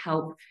didn't get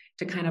help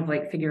to kind of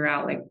like figure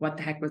out like what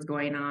the heck was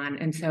going on.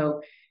 And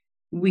so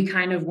we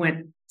kind of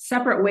went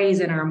separate ways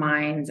in our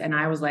minds. And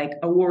I was like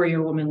a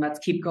warrior woman, let's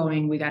keep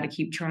going. We got to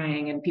keep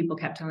trying. And people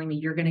kept telling me,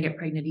 you're going to get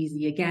pregnant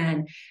easy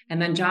again.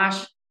 And then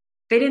Josh,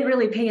 they didn't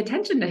really pay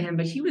attention to him,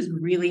 but he was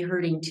really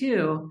hurting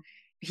too.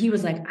 He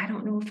was like, I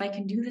don't know if I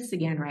can do this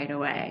again right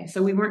away.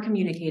 So we weren't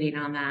communicating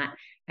on that.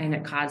 And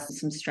it caused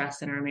some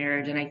stress in our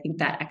marriage. And I think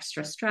that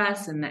extra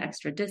stress and the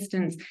extra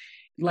distance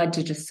led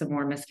to just some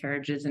more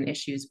miscarriages and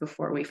issues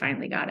before we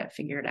finally got it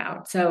figured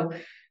out. So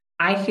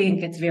I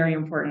think it's very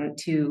important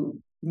to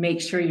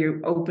make sure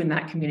you open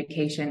that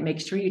communication, make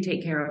sure you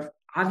take care of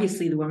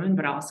obviously the woman,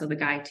 but also the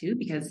guy too,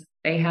 because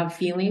they have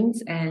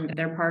feelings and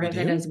they're part of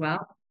it as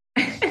well.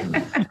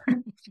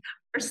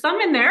 There's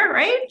some in there,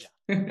 right?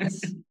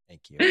 Yes.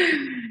 Thank you.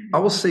 I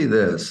will say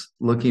this,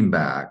 looking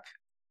back,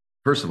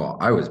 first of all,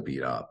 I was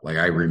beat up. Like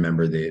I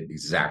remember the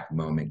exact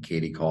moment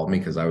Katie called me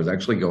because I was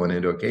actually going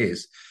into a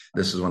case.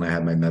 This is when I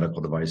had my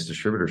medical device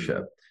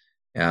distributorship.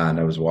 And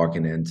I was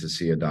walking in to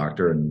see a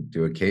doctor and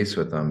do a case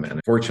with them. And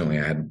fortunately,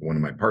 I had one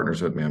of my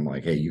partners with me. I'm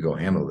like, hey, you go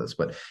handle this.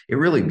 But it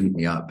really beat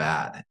me up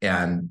bad.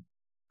 And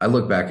I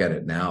look back at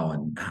it now,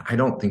 and I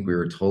don't think we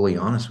were totally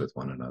honest with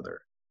one another.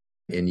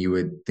 And you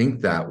would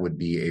think that would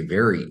be a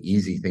very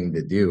easy thing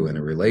to do in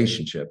a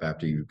relationship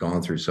after you've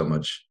gone through so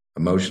much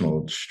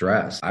emotional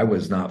stress. I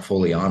was not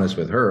fully honest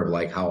with her of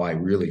like how I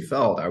really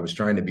felt. I was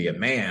trying to be a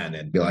man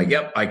and be like,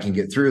 yep, I can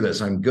get through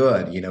this. I'm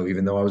good,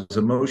 even though I was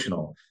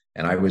emotional.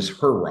 And I was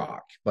her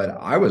rock, but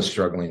I was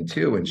struggling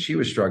too. And she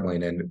was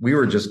struggling. And we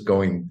were just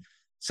going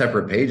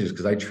separate pages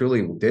because I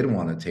truly did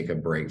want to take a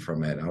break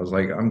from it. I was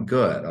like, I'm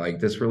good. Like,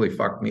 this really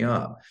fucked me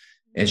up.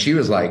 And she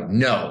was like,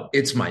 no,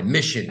 it's my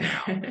mission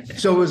now.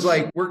 So it was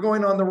like, we're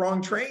going on the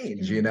wrong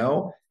trains,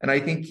 And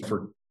I think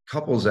for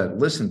couples that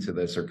listen to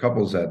this or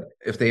couples that,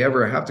 if they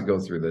ever have to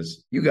go through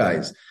this, you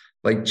guys,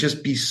 like,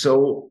 just be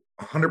so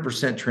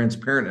 100%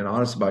 transparent and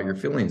honest about your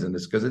feelings in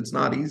this because it's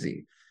not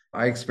easy.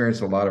 I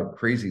experienced a lot of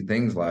crazy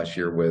things last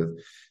year with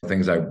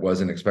things I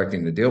wasn't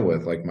expecting to deal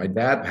with, like my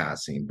dad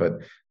passing. But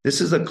this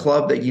is a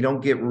club that you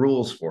don't get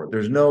rules for.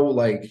 There's no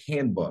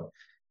handbook,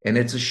 and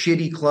it's a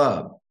shitty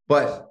club.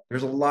 But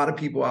there's a lot of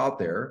people out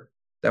there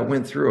that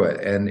went through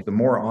it. And the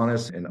more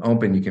honest and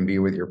open you can be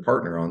with your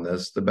partner on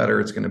this, the better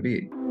it's going to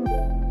be.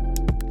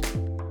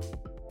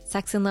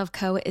 Sex and Love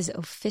Co. is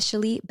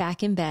officially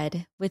back in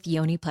bed with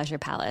Yoni Pleasure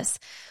Palace.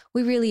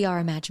 We really are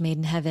a match made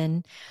in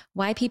heaven.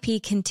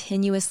 YPP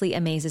continuously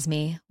amazes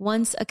me.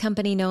 Once a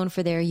company known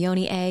for their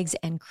Yoni eggs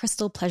and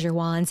crystal pleasure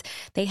wands,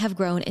 they have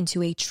grown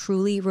into a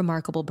truly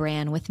remarkable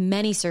brand with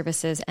many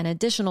services and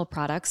additional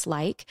products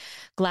like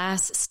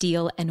glass,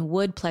 steel, and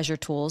wood pleasure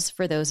tools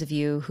for those of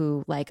you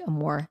who like a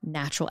more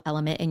natural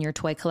element in your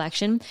toy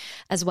collection,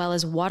 as well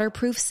as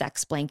waterproof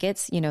sex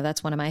blankets. You know,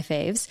 that's one of my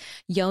faves.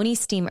 Yoni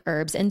steam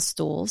herbs and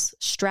stools,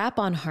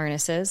 strap-on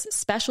harnesses,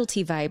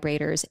 specialty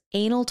vibrators,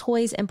 anal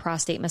toys and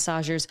prostate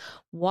massagers,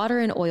 water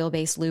and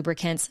oil-based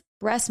lubricants,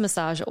 breast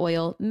massage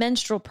oil,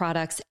 menstrual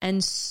products,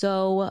 and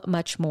so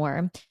much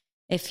more.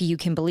 If you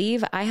can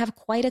believe, I have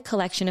quite a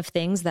collection of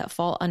things that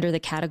fall under the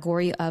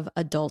category of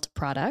adult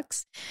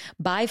products.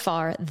 By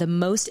far, the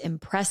most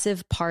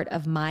impressive part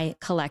of my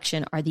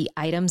collection are the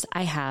items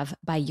I have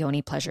by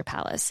Yoni Pleasure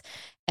Palace.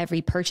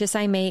 Every purchase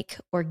I make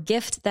or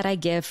gift that I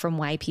give from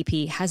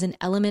YPP has an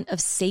element of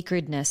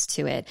sacredness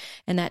to it,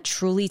 and that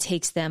truly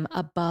takes them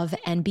above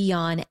and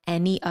beyond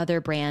any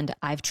other brand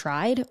I've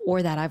tried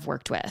or that I've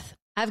worked with.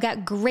 I've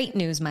got great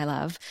news, my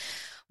love.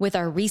 With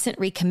our recent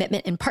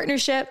recommitment and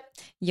partnership,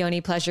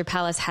 Yoni Pleasure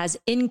Palace has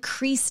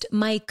increased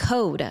my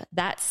code,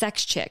 that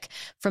sex chick,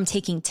 from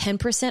taking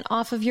 10%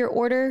 off of your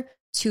order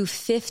to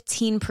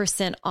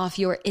 15% off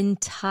your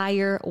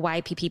entire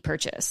YPP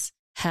purchase.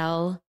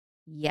 Hell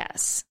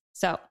yes.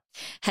 So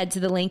head to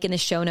the link in the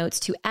show notes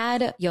to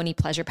add Yoni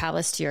Pleasure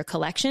Palace to your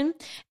collection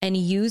and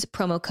use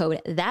promo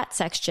code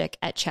ThatSexChick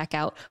at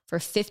checkout for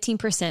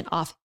 15%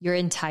 off your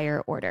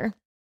entire order.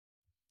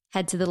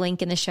 Head to the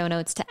link in the show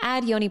notes to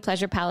add Yoni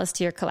Pleasure Palace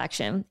to your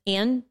collection.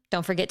 And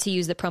don't forget to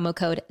use the promo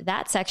code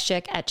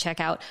ThatSexChick at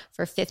checkout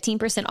for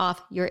 15%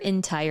 off your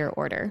entire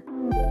order.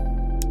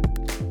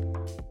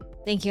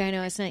 Thank you. I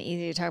know it's not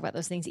easy to talk about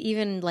those things,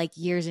 even like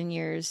years and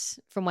years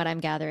from what I'm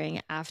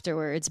gathering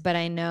afterwards, but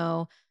I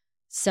know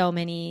so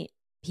many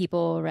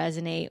people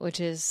resonate, which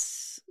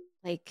is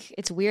like,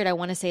 it's weird. I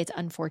want to say it's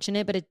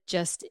unfortunate, but it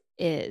just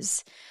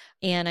is.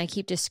 And I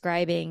keep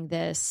describing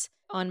this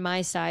on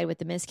my side with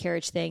the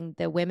miscarriage thing,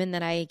 the women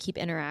that I keep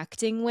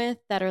interacting with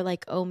that are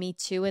like, oh, me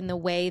too. And the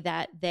way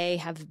that they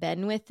have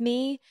been with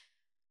me,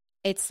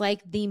 it's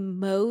like the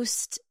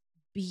most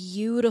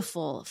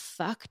beautiful,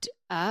 fucked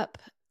up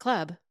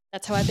club.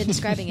 That's how I've been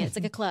describing it. It's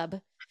like a club.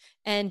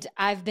 And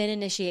I've been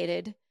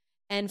initiated.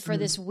 And for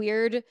this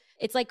weird,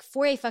 it's like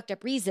for a fucked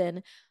up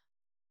reason.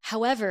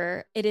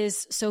 However, it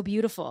is so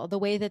beautiful the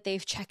way that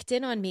they've checked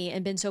in on me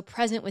and been so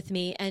present with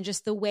me, and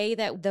just the way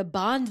that the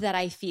bond that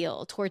I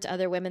feel towards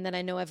other women that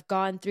I know have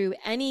gone through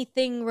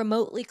anything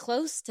remotely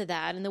close to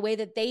that, and the way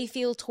that they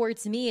feel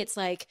towards me. It's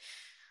like,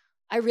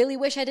 I really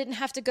wish I didn't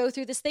have to go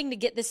through this thing to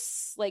get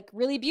this like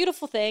really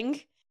beautiful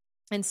thing.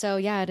 And so,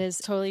 yeah, it is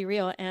totally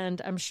real.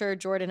 And I'm sure,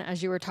 Jordan,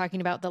 as you were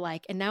talking about the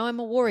like, and now I'm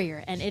a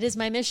warrior and it is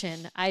my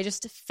mission, I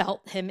just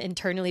felt him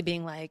internally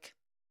being like,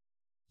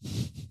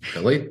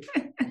 really?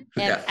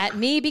 At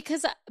me,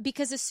 because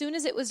as soon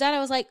as it was done, I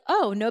was like,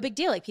 oh, no big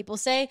deal. Like people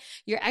say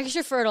you're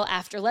extra fertile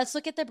after. Let's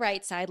look at the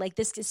bright side. Like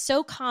this is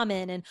so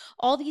common and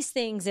all these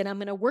things. And I'm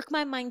going to work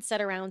my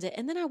mindset around it.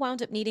 And then I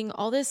wound up needing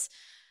all this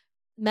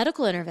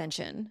medical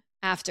intervention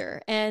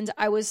after. And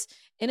I was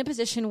in a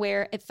position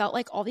where it felt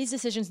like all these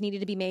decisions needed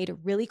to be made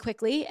really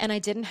quickly. And I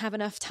didn't have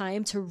enough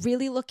time to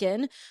really look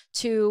in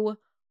to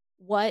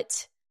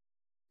what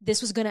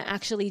this was going to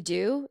actually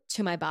do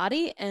to my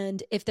body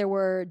and if there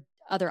were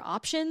other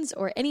options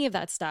or any of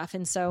that stuff.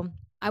 And so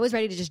I was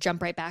ready to just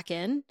jump right back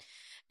in.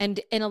 And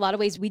in a lot of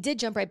ways, we did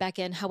jump right back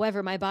in.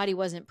 However, my body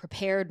wasn't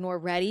prepared nor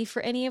ready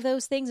for any of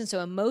those things. And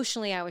so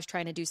emotionally, I was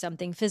trying to do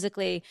something.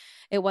 Physically,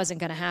 it wasn't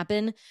going to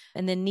happen.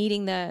 And then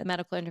needing the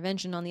medical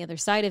intervention on the other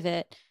side of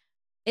it,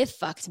 it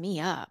fucked me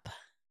up.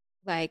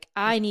 Like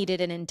I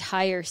needed an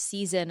entire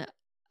season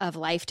of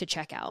life to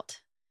check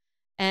out.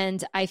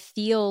 And I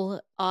feel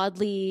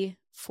oddly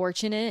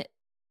fortunate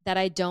that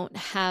I don't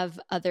have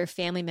other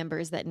family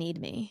members that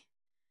need me.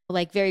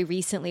 Like very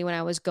recently when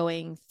I was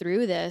going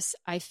through this,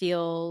 I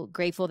feel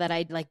grateful that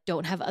I like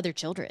don't have other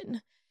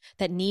children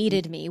that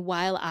needed me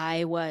while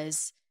I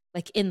was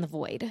like in the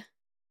void.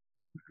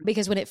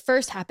 Because when it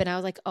first happened, I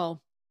was like, oh,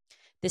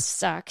 this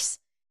sucks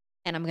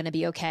and I'm going to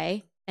be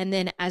okay. And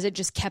then as it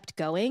just kept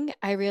going,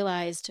 I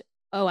realized,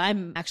 oh,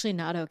 I'm actually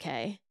not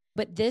okay.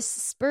 But this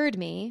spurred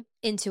me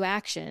into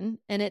action.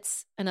 And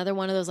it's another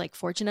one of those like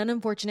fortunate and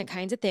unfortunate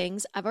kinds of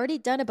things. I've already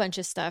done a bunch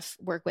of stuff,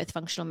 work with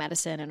functional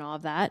medicine and all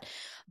of that,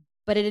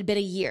 but it had been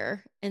a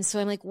year. And so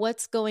I'm like,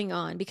 what's going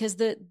on? Because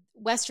the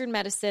Western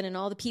medicine and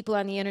all the people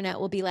on the internet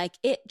will be like,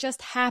 it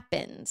just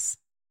happens.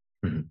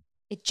 Mm-hmm.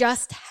 It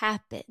just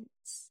happens.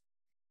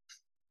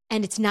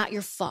 And it's not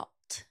your fault.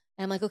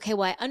 And I'm like, okay,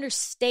 well, I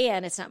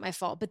understand it's not my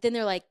fault. But then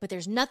they're like, but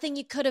there's nothing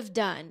you could have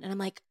done. And I'm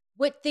like,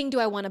 what thing do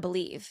I want to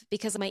believe?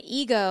 Because my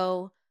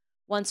ego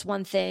wants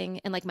one thing,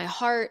 and like my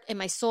heart and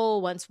my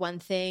soul wants one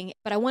thing,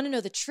 but I want to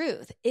know the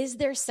truth. Is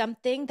there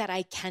something that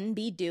I can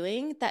be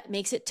doing that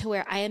makes it to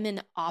where I am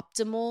in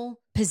optimal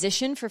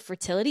position for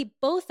fertility?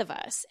 Both of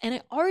us. And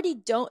I already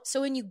don't.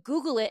 So when you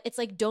Google it, it's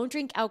like, don't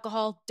drink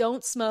alcohol,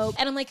 don't smoke.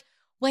 And I'm like,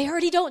 well, I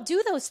already don't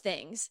do those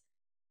things.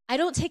 I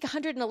don't take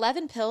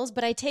 111 pills,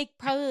 but I take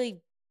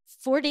probably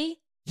 40.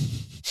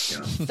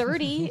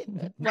 30,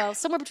 well,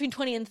 somewhere between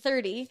 20 and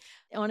 30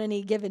 on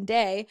any given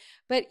day.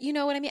 But you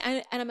know what I mean?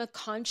 And I'm a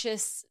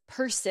conscious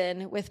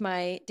person with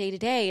my day to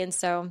day. And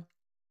so,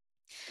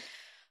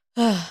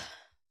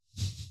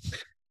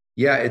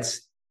 yeah,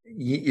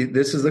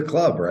 this is a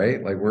club,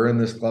 right? Like we're in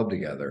this club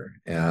together.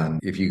 And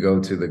if you go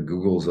to the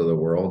Googles of the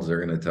world,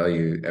 they're going to tell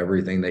you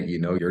everything that you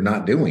know you're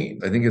not doing.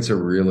 I think it's a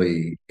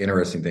really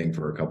interesting thing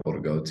for a couple to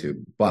go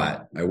to.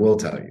 But I will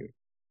tell you,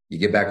 you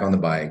get back on the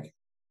bike,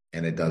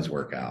 and it does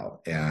work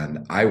out.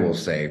 And I will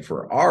say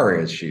for our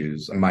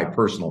issues, my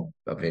personal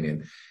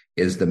opinion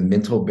is the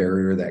mental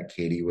barrier that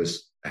Katie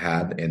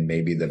had, and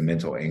maybe the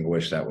mental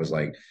anguish that was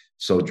like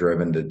so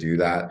driven to do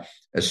that.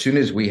 As soon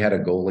as we had a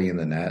goalie in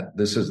the net,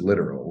 this is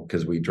literal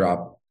because we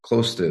dropped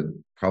close to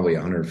probably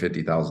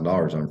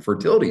 $150,000 on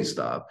fertility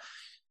stuff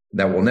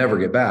that we'll never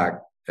get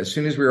back. As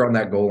soon as we were on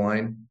that goal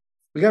line,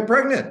 we got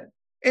pregnant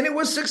and it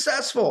was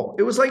successful.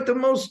 It was like the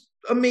most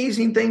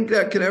amazing thing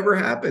that could ever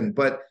happen.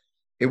 But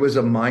it was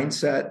a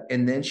mindset.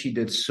 And then she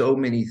did so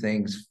many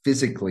things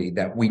physically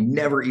that we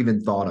never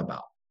even thought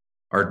about,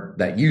 or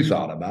that you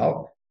thought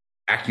about.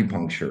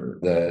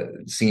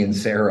 Acupuncture, seeing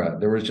Sarah.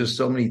 There was just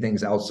so many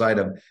things outside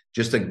of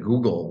just a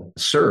Google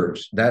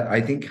search that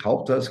I think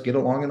helped us get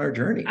along in our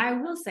journey. I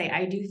will say,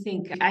 I do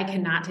think I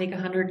cannot take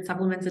 100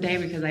 supplements a day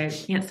because I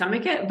can't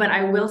stomach it. But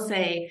I will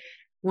say,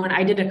 when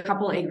I did a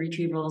couple egg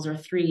retrievals or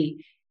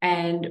 3,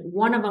 and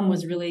one of them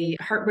was really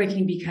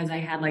heartbreaking because I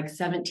had like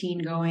 17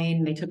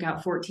 going. They took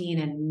out 14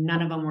 and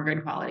none of them were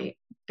good quality.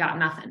 Got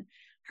nothing.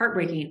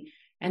 Heartbreaking.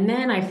 And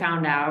then I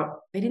found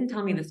out, they didn't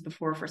tell me this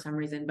before for some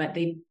reason, but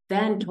they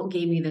then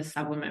gave me this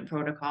supplement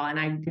protocol. And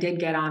I did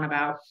get on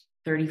about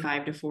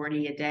 35 to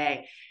 40 a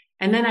day.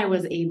 And then I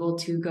was able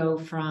to go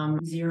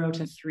from 0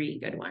 to 3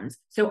 good ones.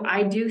 So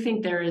I do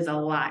think there is a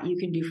lot you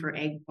can do for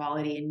egg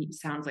quality, and it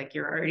sounds like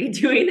you're already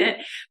doing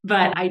it,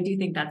 but I do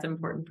think that's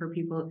important for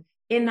people.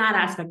 In that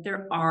aspect,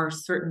 there are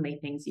certainly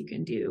things you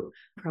can do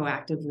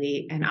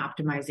proactively and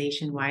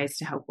optimization wise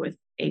to help with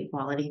egg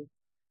quality.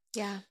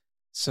 Yeah.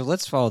 So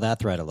let's follow that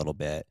thread a little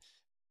bit,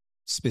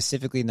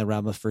 specifically in the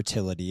realm of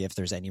fertility, if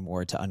there's any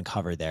more to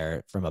uncover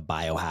there from a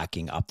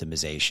biohacking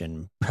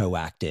optimization,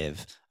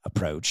 proactive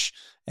approach,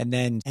 and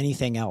then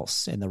anything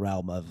else in the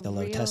realm of the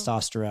low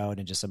testosterone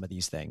and just some of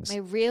these things. My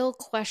real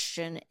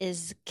question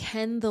is,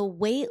 can the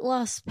weight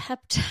loss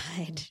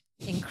peptide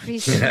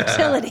increase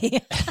fertility?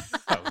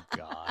 Oh,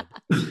 God.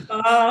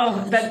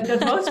 Oh, the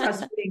most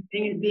frustrating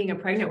thing in being a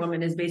pregnant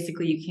woman is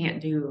basically you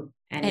can't do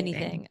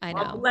anything. I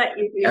know. I'll let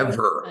you do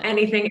Ever.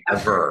 anything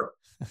Ever.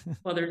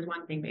 Well, there's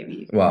one thing maybe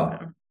you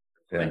can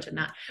mention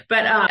that,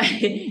 but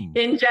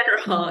in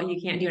general,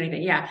 you can't do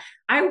anything. Yeah,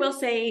 I will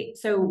say,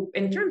 so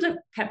in terms of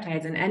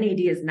peptides, and NAD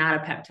is not a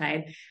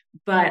peptide,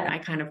 but I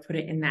kind of put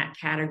it in that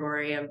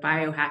category of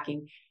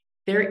biohacking.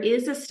 There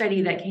is a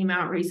study that came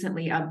out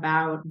recently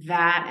about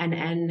that and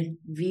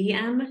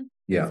NVM.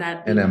 Yeah, is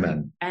that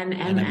NMN.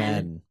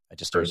 NMN. I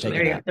just started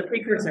taking that. The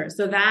precursor.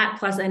 So that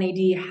plus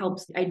NAD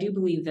helps. I do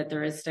believe that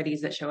there is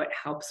studies that show it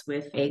helps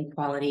with egg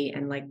quality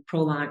and like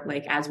prolong,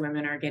 like as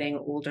women are getting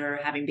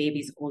older, having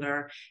babies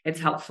older, it's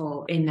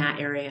helpful in that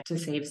area to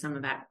save some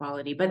of that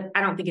quality. But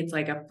I don't think it's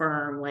like a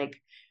firm, like,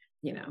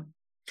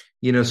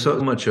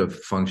 so much of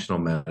functional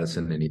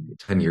medicine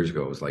 10 years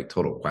ago was like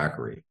total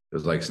quackery. It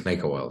was like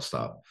snake oil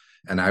stuff.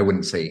 And I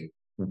wouldn't say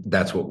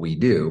that's what we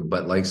do,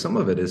 but like some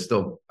of it is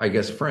still, I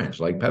guess, French.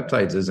 Like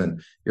peptides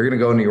isn't, you're going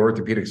to go into your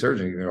orthopedic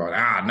surgeon, you're going to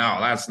go, no,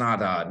 that's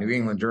not New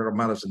England Journal of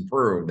Medicine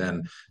proved.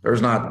 And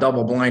there's not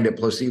double-blinded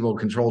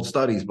placebo-controlled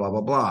studies, blah,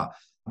 blah, blah,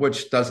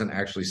 which doesn't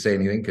actually say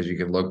anything because you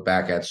can look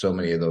back at so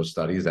many of those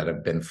studies that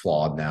have been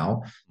flawed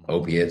now,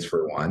 opiates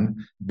for one.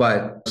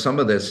 But some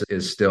of this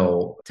is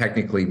still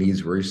technically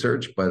needs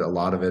research, but a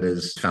lot of it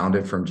is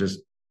founded from just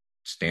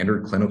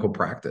standard clinical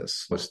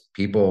practice with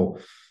people,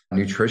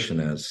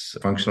 nutritionists,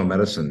 functional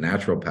medicine,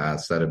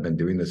 naturopaths that have been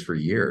doing this for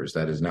years,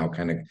 that is now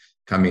kind of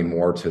coming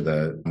more to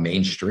the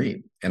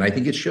mainstream. And I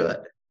think it should.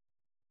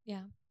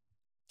 Yeah.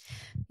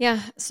 Yeah.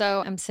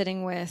 So I'm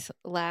sitting with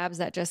labs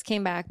that just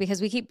came back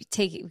because we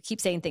keep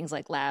saying things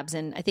like labs.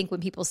 And I think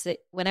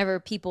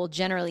whenever people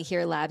generally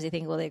hear labs, they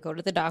think, well, they go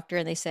to the doctor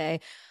and they say,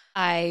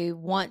 I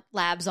want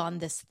labs on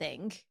this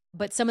thing.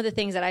 But some of the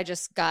things that I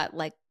just got,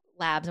 like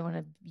labs, I want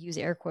to use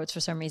air quotes for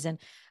some reason,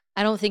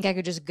 I don't think I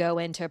could just go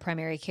into a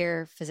primary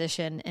care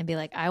physician and be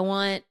like, I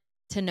want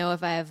to know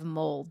if I have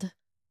mold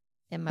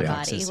in my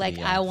body. Like,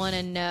 I want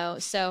to know.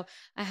 So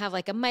I have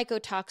like a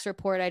mycotox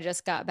report I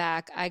just got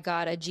back. I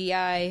got a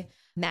GI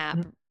map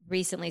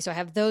recently. So I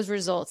have those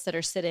results that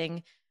are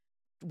sitting,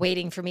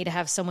 waiting for me to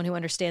have someone who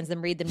understands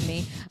them read them to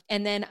me.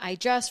 And then I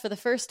just, for the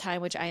first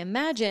time, which I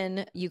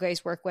imagine you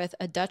guys work with,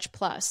 a Dutch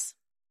Plus.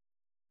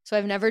 So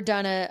I've never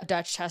done a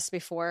Dutch test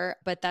before,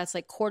 but that's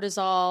like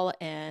cortisol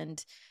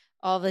and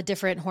all the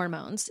different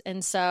hormones.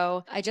 And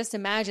so I just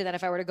imagine that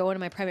if I were to go into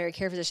my primary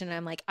care physician and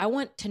I'm like, I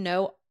want to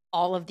know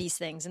all of these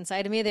things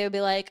inside of me, they would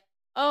be like,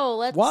 oh,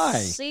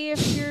 let's see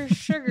if your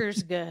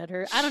sugar's good.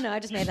 Or I don't know. I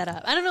just made that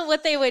up. I don't know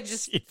what they would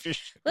just,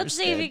 let's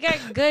see if you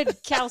got good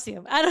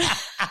calcium. I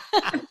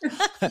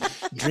don't know.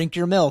 Drink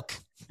your milk.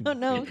 I don't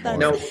know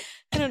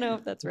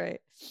if that's right.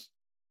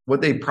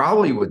 What they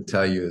probably would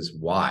tell you is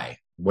why.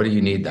 What do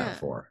you need that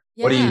for?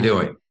 Yeah. What are you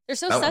doing? They're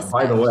so suspect.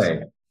 By the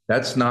way,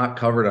 that's not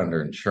covered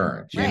under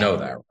insurance. You know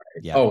that, right?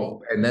 Yeah.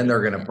 Oh, and then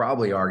they're going to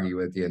probably argue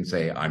with you and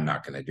say, I'm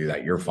not going to do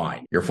that. You're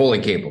fine. You're fully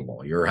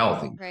capable. You're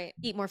healthy. Right.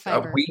 Eat more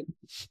fiber.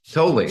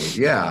 Totally.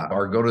 Yeah.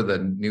 Or go to the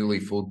Newly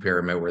food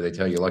pyramid where they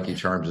tell you Lucky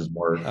Charms is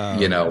more,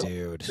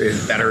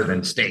 is better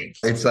than steak.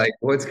 It's like,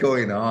 what's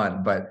going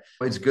on? But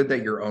it's good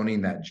that you're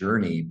owning that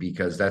journey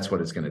because that's what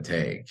it's going to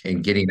take.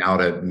 And getting out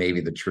of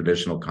maybe the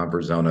traditional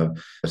comfort zone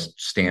of a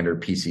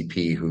standard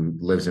PCP who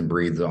lives and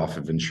breathes off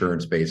of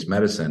insurance-based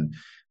medicine.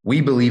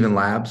 We believe in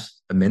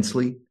labs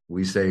immensely.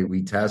 We say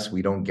we test,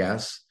 we don't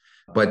guess.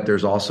 But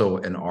there's also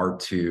an art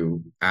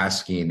to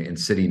asking and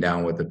sitting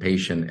down with the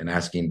patient and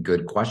asking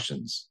good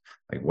questions.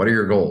 Like, what are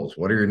your goals?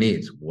 What are your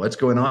needs? What's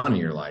going on in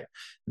your life?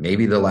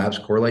 Maybe the labs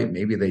correlate,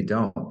 maybe they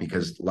don't,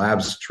 because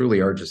labs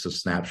truly are just a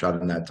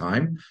snapshot in that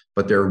time,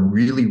 but they're a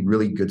really,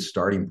 really good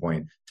starting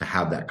point to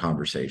have that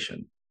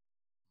conversation.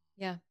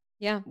 Yeah.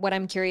 Yeah. What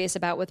I'm curious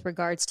about with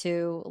regards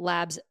to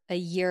labs a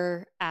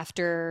year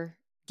after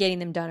getting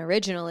them done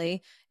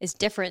originally is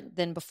different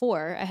than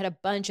before. I had a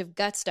bunch of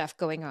gut stuff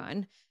going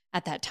on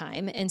at that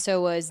time. And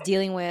so was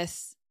dealing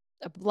with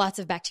lots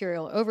of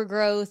bacterial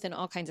overgrowth and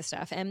all kinds of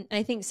stuff. And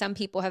I think some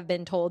people have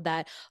been told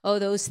that, oh,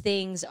 those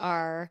things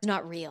are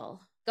not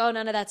real. Oh,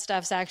 none of that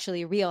stuff's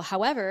actually real.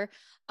 However,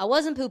 I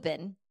wasn't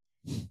pooping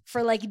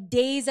for like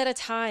days at a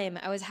time.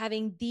 I was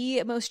having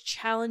the most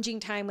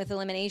challenging time with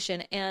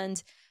elimination.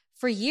 And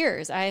for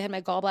years, I had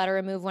my gallbladder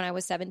removed when I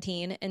was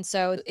 17. And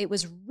so it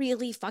was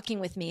really fucking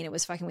with me. And it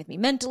was fucking with me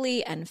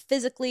mentally and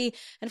physically.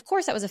 And of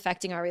course, that was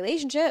affecting our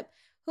relationship.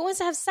 Who wants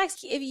to have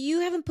sex if you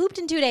haven't pooped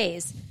in 2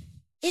 days?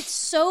 It's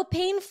so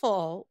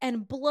painful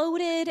and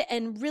bloated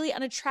and really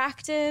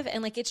unattractive.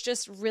 And like, it's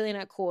just really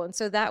not cool. And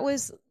so that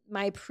was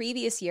my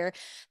previous year.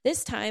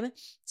 This time,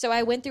 so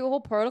I went through a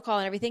whole protocol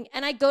and everything.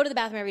 And I go to the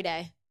bathroom every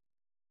day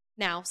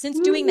now since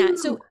doing that.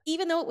 So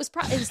even though it was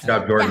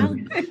Stop,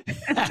 Jordan.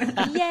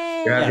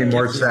 Yay. You're having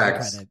more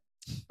sex. Right.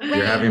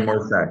 You're having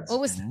more sex. Well,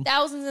 it was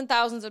thousands and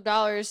thousands of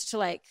dollars to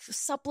like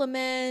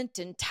supplement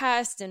and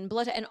test and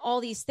blood and all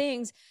these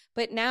things.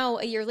 But now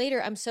a year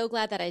later, I'm so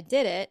glad that I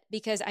did it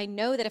because I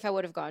know that if I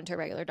would have gone to a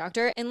regular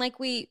doctor, and like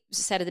we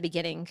said at the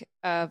beginning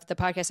of the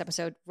podcast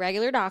episode,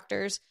 regular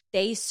doctors,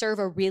 they serve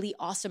a really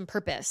awesome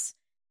purpose.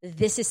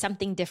 This is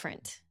something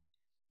different.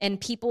 And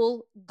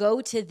people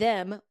go to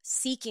them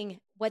seeking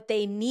what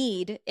they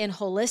need in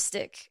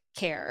holistic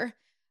care,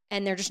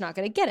 and they're just not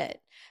going to get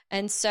it.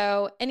 And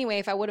so anyway,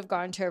 if I would have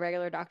gone to a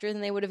regular doctor,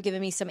 then they would have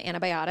given me some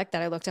antibiotic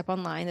that I looked up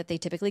online that they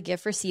typically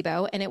give for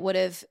SIBO, and it would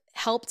have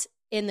helped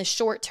in the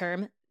short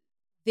term,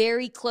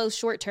 very close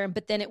short term,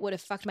 but then it would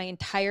have fucked my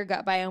entire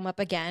gut biome up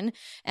again,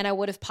 and I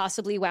would have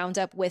possibly wound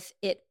up with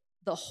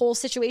the whole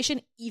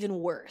situation even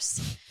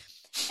worse.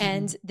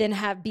 And then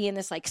be in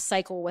this like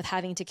cycle with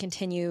having to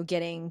continue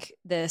getting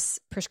this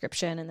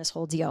prescription and this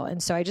whole deal.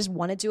 And so I just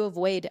wanted to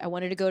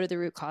go to the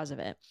root cause of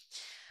it.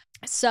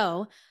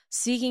 So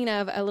speaking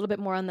of a little bit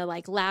more on the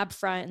like lab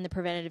front and the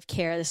preventative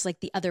care, this is like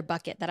the other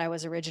bucket that I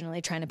was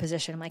originally trying to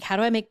position. I'm like, how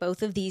do I make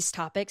both of these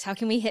topics? How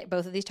can we hit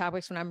both of these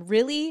topics when I'm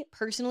really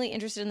personally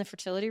interested in the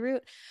fertility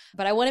route?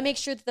 But I want to make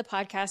sure that the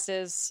podcast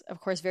is, of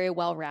course, very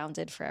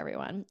well-rounded for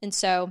everyone. And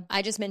so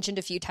I just mentioned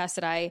a few tests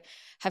that I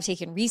have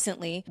taken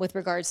recently with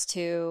regards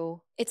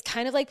to, it's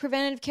kind of like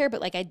preventative care,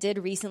 but like I did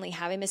recently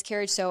have a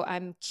miscarriage. So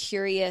I'm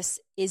curious,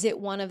 is it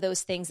one of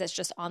those things that's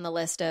just on the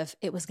list of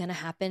it was going to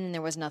happen and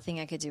there was nothing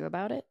I could do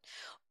about it?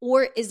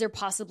 Or is there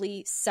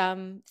possibly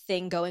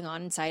something going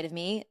on inside of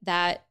me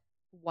that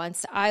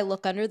once I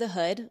look under the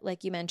hood,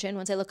 like you mentioned,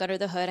 once I look under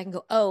the hood, I can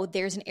go, oh,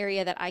 there's an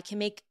area that I can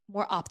make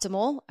more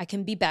optimal. I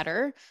can be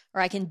better, or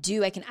I can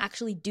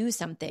actually do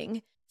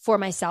something for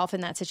myself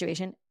in that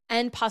situation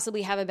and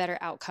possibly have a better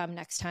outcome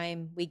next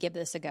time we give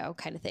this a go,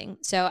 kind of thing.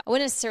 So I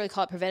wouldn't necessarily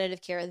call it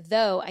preventative care,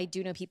 though I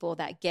do know people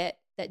that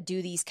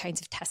do these kinds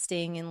of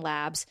testing in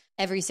labs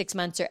every 6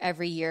 months or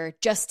every year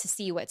just to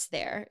see what's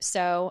there.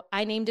 So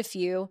I named a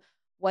few.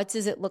 What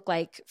does it look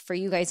like for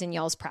you guys in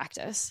y'all's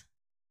practice?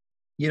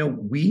 You know,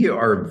 we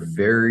are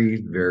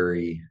very,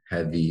 very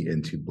heavy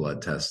into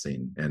blood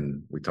testing.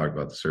 And we talked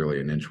about this earlier,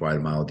 an inch wide, a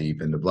mile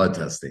deep into blood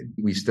testing.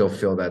 We still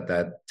feel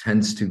that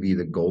tends to be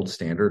the gold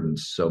standard in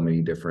so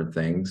many different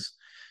things.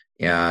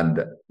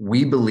 And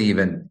we believe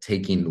in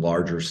taking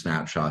larger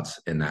snapshots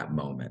in that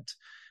moment.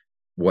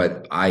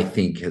 What I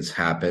think has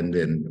happened,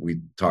 and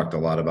we talked a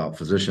lot about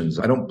physicians,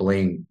 I don't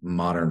blame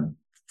modern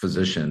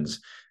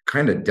physicians,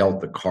 kind of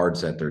dealt the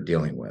cards that they're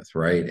dealing with,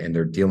 right? And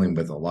they're dealing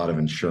with a lot of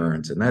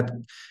insurance, and that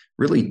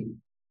really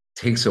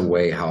takes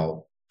away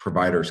how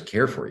providers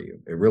care for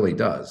you. It really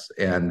does.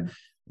 And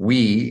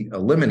we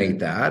eliminate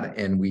that,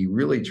 and we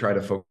really try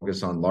to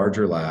focus on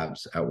larger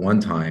labs at one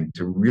time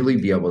to really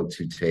be able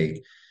to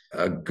take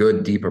a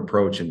good deep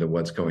approach into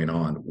what's going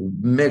on,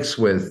 mixed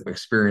with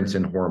experience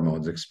in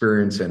hormones,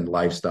 experience in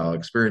lifestyle,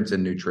 experience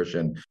in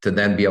nutrition, to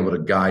then be able to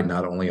guide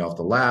not only off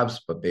the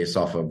labs, but based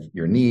off of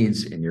your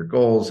needs and your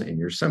goals and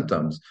your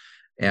symptoms.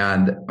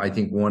 And I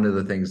think one of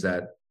the things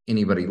that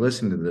anybody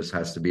listening to this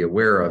has to be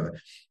aware of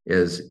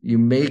is you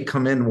may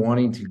come in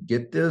wanting to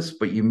get this,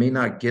 but you may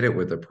not get it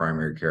with a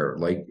primary care.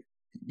 Like,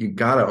 you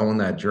got to own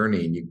that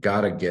journey, and you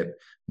got to get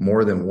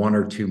more than one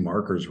or two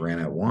markers ran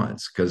at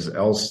once, because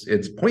else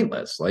it's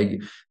pointless.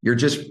 Like, you're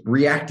just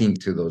reacting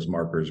to those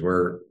markers,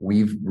 where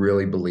we've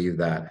really believed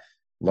that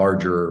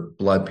larger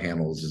blood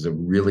panels is a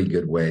really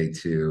good way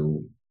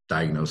to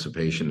diagnose a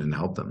patient and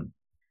help them.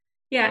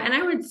 Yeah. And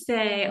I would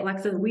say,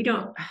 Alexa,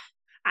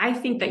 I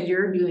think that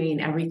you're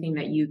doing everything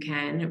that you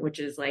can, which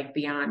is like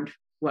beyond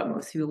what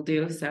most people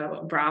do.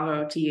 So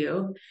bravo to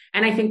you.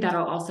 And I think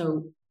that'll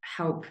also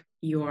help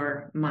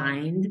your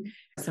mind.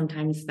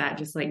 Sometimes that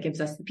just like gives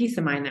us the peace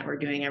of mind that we're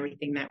doing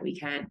everything that we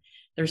can.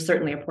 There's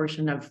certainly a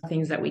portion of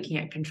things that we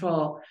can't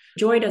control.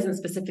 Joy doesn't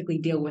specifically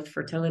deal with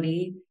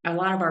fertility. A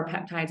lot of our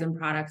peptides and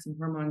products and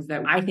hormones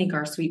that I think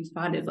our sweet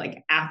spot is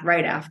like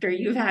right after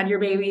you've had your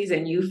babies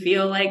and you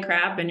feel like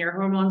crap and your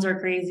hormones are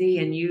crazy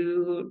and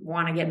you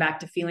want to get back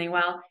to feeling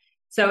well.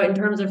 So in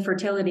terms of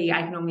fertility,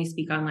 I can only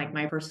speak on like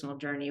my personal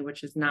journey,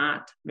 which is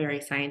not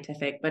very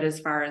scientific. But as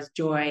far as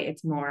joy,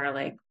 it's more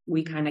like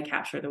we kind of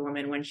capture the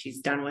woman when she's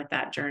done with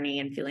that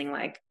journey and feeling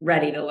like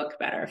ready to look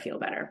better, feel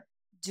better.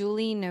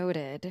 Duly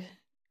noted,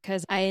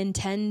 because I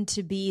intend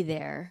to be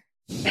there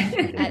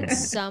at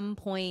some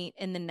point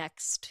in the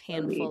next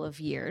handful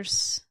of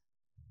years.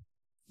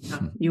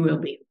 You will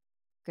be.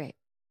 Great.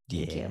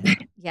 Yeah.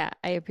 Yeah,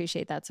 I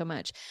appreciate that so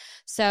much.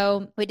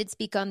 So we did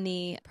speak on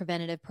the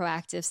preventative,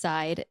 proactive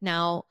side.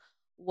 Now,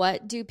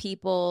 what do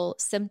people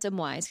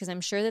symptom-wise, because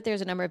I'm sure that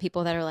there's a number of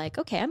people that are like,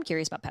 okay, I'm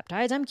curious about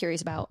peptides. I'm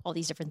curious about all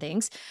these different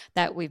things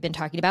that we've been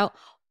talking about.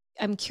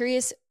 I'm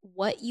curious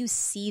what you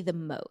see the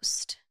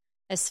most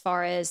as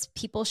far as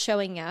people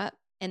showing up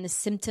and the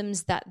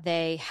symptoms that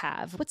they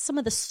have. What's some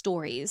of the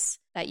stories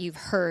that you've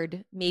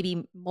heard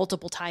maybe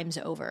multiple times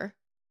over?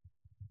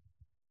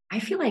 I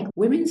feel like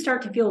women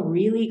start to feel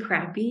really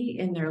crappy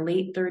in their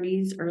late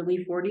 30s,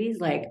 early 40s.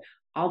 Like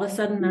all of a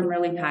sudden I'm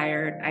really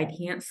tired. I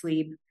can't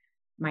sleep.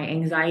 My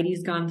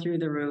anxiety's gone through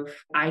the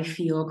roof. I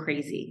feel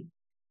crazy.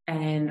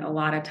 And a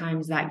lot of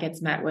times that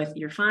gets met with,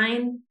 you're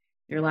fine,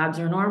 your labs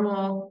are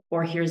normal,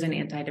 or here's an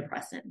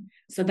antidepressant.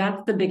 So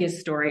that's the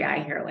biggest story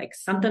I hear. Like,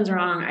 something's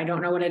wrong. I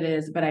don't know what it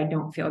is, but I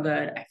don't feel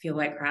good. I feel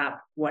like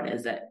crap. What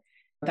is it?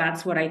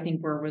 That's what I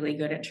think we're really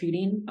good at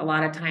treating. A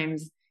lot of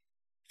times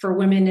for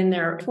women in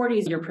their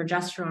 40s, your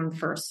progesterone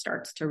first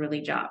starts to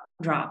really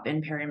drop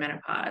in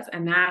perimenopause.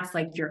 And that's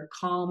like your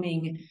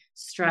calming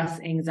stress,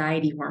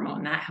 anxiety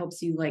hormone that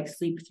helps you like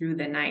sleep through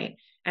the night.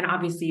 And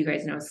obviously you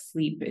guys know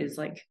sleep is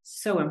like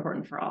so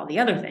important for all the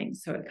other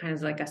things. So it kind of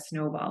is like a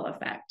snowball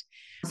effect.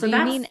 So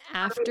you mean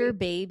after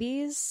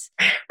babies,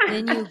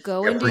 then you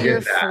go into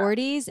your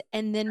 40s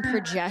and then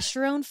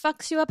progesterone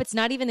fucks you up? It's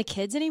not even the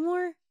kids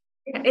anymore?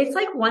 It's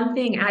like one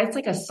thing. It's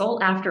like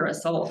assault after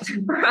assault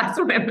for us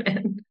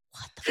women.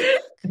 What the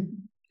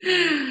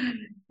fuck?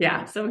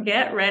 Yeah. So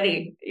get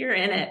ready. You're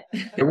in it.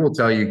 I will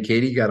tell you,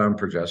 Katie got on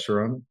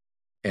progesterone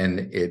and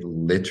it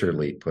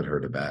literally put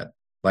her to bed.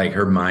 Like,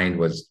 her mind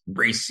was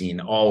racing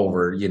all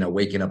over,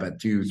 waking up at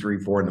 2, 3,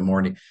 4 in the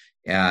morning.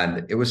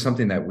 And it was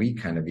something that we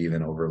kind of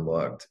even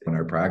overlooked in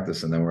our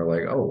practice. And then we're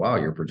like, oh, wow,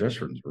 your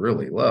progesterone's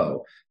really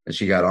low. And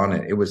she got on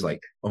it. It was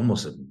like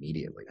almost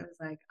immediately. I was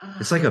like,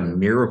 It's like a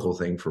miracle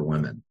thing for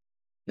women.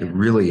 Yeah. It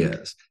really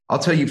is. I'll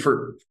tell you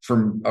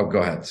oh, go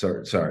ahead.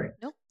 Sorry.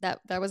 Nope. That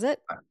was it.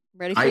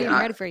 Ready for you.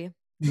 I'm ready for you.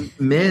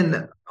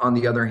 Men, on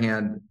the other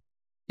hand,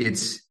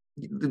 it's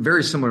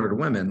very similar to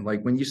women.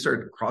 Like, when you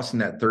start crossing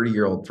that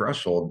 30-year-old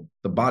threshold,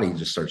 the body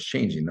just starts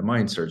changing. The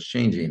mind starts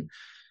changing.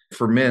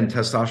 For men,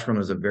 testosterone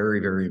is a very,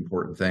 very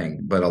important thing.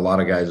 But a lot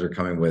of guys are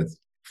coming with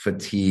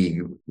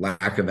fatigue,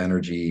 lack of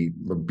energy,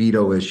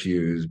 libido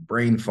issues,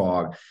 brain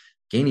fog,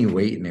 gaining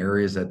weight in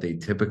areas that they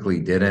typically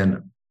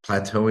didn't,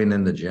 plateauing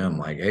in the gym.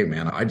 Like, hey,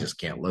 man, I just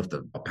can't lift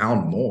a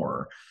pound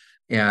more.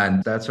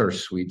 And that's our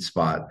sweet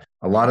spot.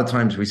 A lot of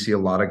times we see a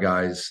lot of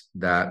guys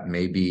that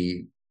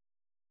maybe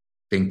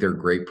think they're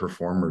great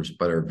performers,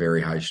 but are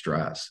very high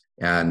stress.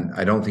 And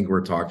I don't think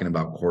we're talking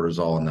about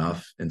cortisol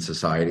enough in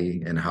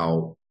society and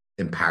how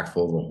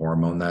impactful of a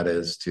hormone that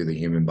is to the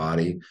human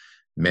body,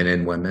 men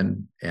and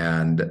women.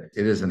 And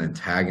it is an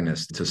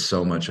antagonist to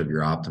so much of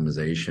your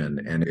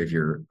optimization. And if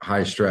you're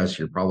high stress,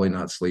 you're probably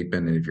not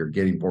sleeping. And if you're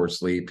getting poor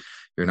sleep,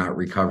 you're not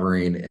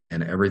recovering,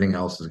 and everything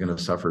else is going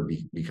to suffer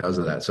because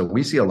of that. So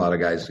we see a lot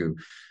of guys who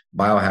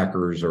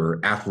biohackers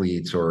or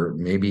athletes or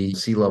maybe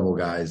C-level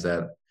guys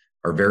that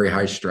are very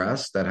high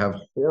stress that have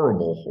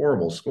horrible,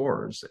 horrible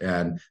scores,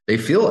 and they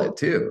feel it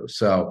too.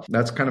 So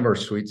that's kind of our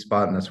sweet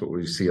spot. And that's what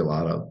we see a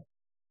lot of.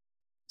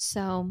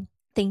 So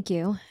Thank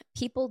you.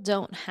 People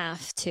don't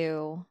have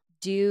to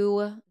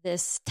do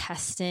this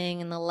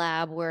testing and the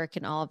lab work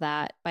and all of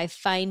that by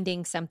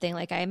finding something.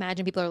 Like, I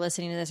imagine people are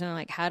listening to this and they're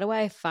like, how do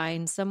I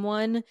find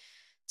someone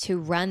to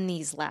run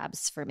these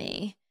labs for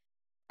me?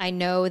 I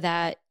know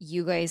that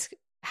you guys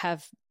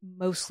have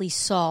mostly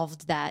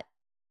solved that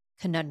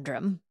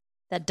conundrum,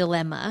 that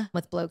dilemma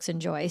with Blokes and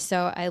Joy.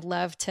 So I'd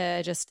love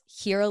to just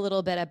hear a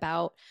little bit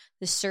about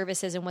the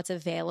services and what's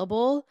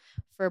available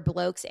for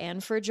Blokes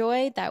and for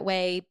Joy. That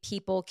way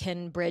people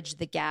can bridge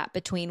the gap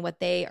between what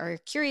they are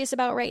curious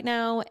about right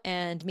now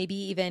and maybe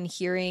even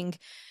hearing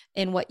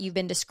in what you've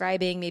been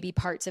describing, maybe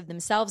parts of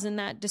themselves in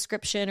that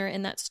description or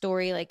in that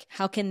story. Like,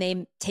 how can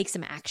they take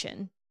some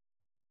action?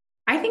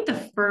 I think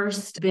the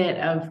first bit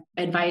of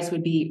advice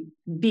would be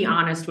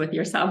honest with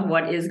yourself.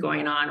 What is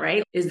going on,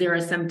 right? Is there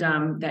a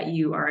symptom that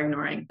you are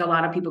ignoring? A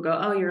lot of people go,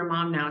 oh, you're a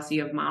mom now, so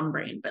you have mom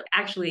brain. But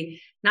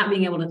actually, not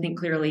being able to think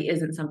clearly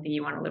isn't something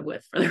you want to live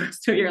with for the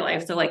rest of your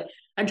life. So like,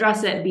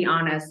 address it, be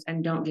honest,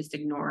 and don't just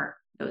ignore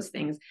those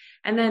things.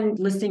 And then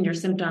listing your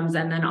symptoms,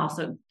 and then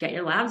also get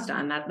your labs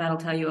done. That'll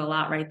tell you a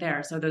lot right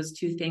there. So those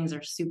two things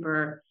are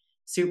super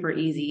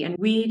easy. And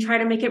we try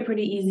to make it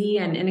pretty easy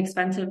and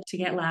inexpensive to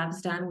get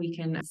labs done. We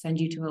can send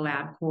you to a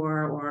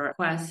LabCorp or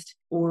Quest,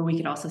 or we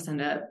could also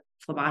send a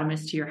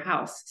phlebotomist to your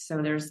house.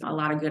 So there's a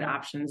lot of good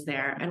options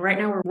there. And right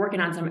now we're working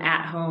on some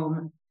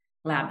at-home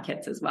lab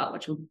kits as well,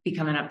 which will be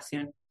coming up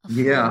soon.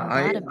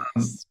 Yeah,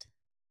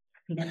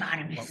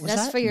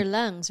 That's for your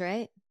lungs,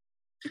 right?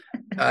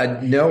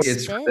 No,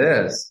 it's for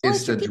this.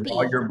 It's to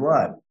draw your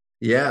blood.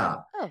 Yeah.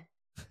 Oh.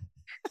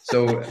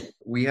 So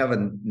we have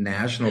a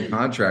national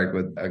contract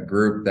with a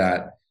group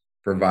that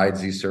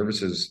provides these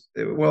services.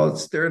 Well,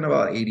 they're in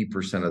about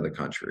 80% of the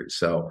country.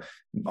 So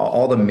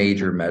all the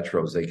major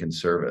metros they can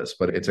service,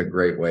 but it's a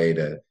great way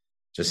to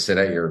just sit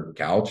at your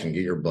couch and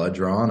get your blood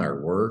drawn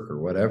or work or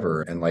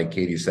whatever. And like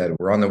Katie said,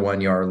 we're on the 1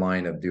 yard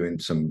line of doing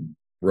some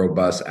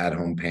robust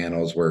at-home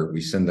panels where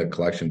we send the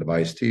collection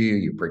device to you,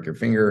 you prick your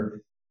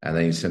finger, and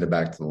then you send it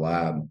back to the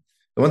lab.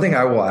 The one thing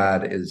I will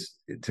add is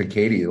to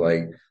Katie,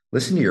 like,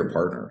 listen to your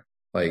partner.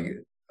 Like,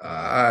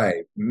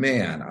 I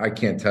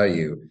can't tell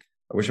you.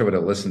 I wish I would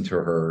have listened to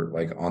her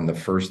like on the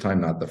first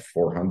time, not the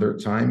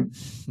 400th time,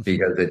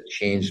 because it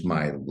changed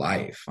my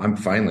life. I'm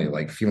finally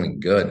like feeling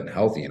good and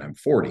healthy, and I'm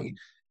 40.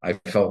 I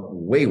felt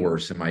way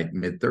worse in my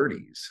mid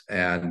 30s.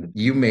 And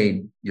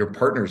your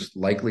partner's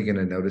likely going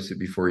to notice it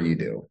before you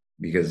do,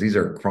 because these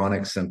are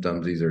chronic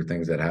symptoms. These are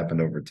things that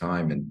happened over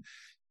time. And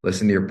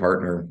listen to your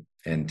partner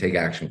and take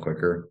action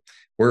quicker.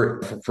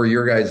 For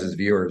your guys as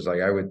viewers,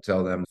 like, I would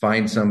tell them,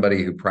 find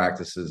somebody who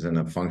practices in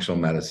a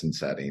functional medicine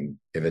setting.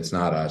 If it's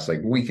not us, like,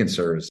 we can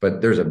service,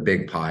 but there's a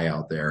big pie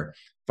out there.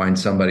 Find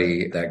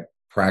somebody that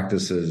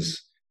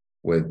practices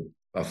with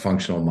a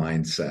functional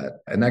mindset.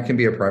 And that can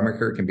be a primary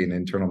care, it can be an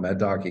internal med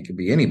doc, it could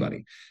be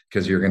anybody,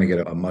 because you're going to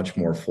get a much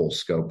more full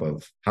scope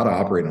of how to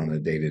operate on a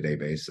day-to-day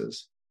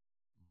basis.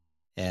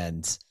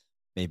 And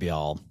maybe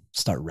I'll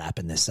start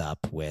wrapping this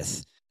up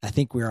with, I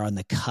think we're on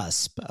the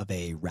cusp of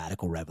a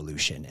radical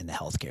revolution in the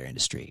healthcare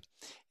industry,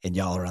 and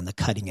y'all are on the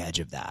cutting edge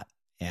of that.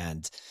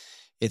 And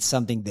it's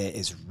something that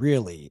is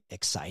really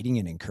exciting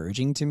and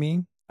encouraging to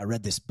me. I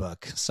read this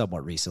book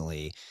somewhat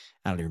recently.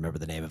 I don't even remember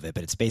the name of it,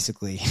 but it's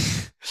basically,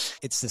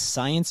 it's The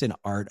Science and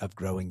Art of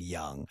Growing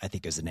Young, I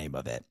think is the name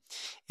of it.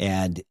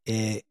 And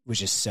it was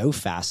just so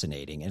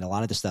fascinating. And a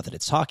lot of the stuff that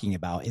it's talking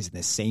about is in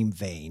the same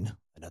vein,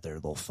 another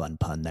little fun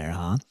pun there,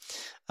 huh?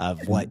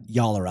 Of what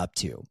y'all are up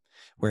to.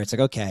 Where it's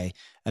like, okay,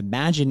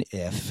 imagine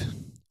if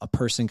a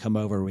person come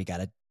over, we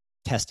got a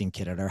testing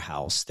kit at our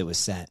house that was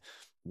sent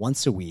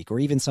once a week, or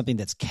even something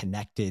that's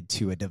connected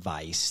to a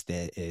device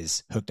that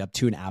is hooked up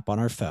to an app on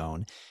our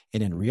phone.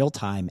 And in real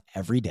time,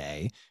 every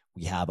day,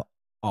 we have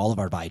all of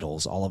our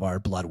vitals, all of our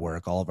blood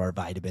work, all of our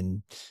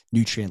vitamin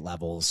nutrient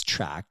levels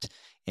tracked.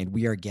 And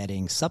we are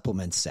getting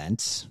supplements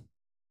sent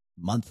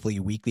monthly,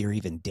 weekly, or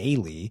even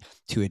daily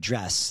to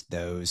address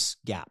those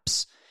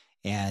gaps.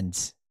 And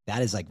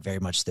that is like very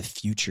much the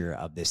future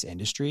of this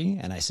industry.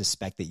 And I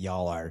suspect that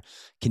y'all are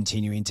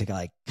continuing to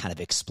like kind of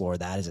explore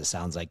that, as it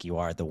sounds like you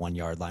are at the 1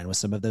 yard line with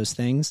some of those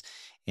things.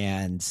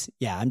 And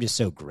yeah, I'm just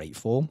so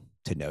grateful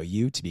to know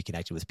you, to be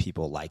connected with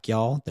people like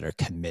y'all that are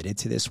committed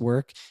to this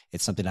work.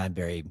 It's something I'm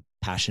very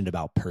passionate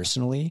about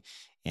personally.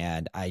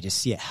 And I just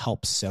see it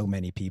help so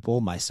many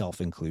people,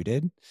 myself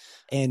included.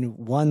 And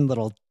one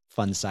little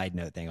fun side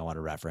note thing I want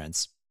to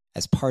reference.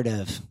 As part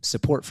of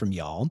support from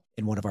y'all,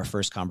 in one of our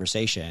first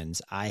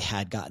conversations, I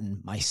had gotten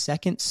my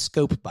second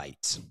scope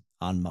bite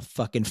on my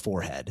fucking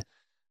forehead.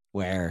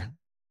 Where,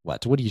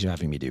 what are you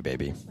having me do,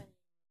 baby?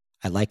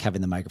 I like having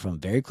the microphone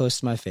very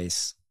close to my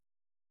face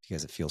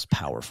because it feels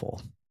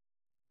powerful.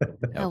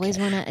 Okay. I always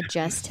want to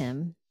adjust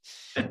him.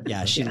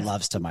 Yeah, she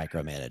loves to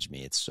micromanage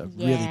me. It's a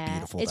really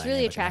beautiful. It's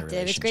really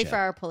attractive. It's great for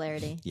our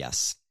polarity.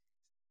 Yes.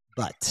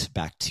 But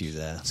back to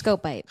the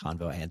scope bite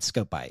convo and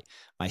scope bite.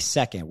 My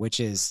second,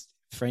 which is,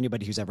 for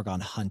anybody who's ever gone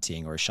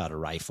hunting or shot a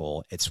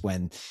rifle, it's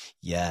when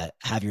you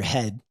have your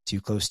head too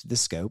close to the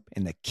scope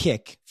and the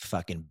kick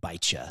fucking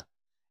bites you.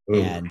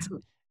 Ooh. And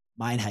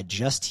mine had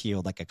just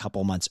healed like a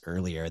couple months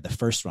earlier, the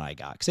first one I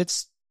got, because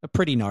it's a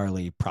pretty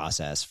gnarly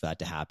process for that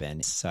to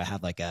happen. So I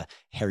have like a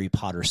Harry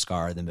Potter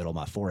scar in the middle of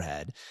my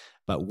forehead.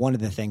 But one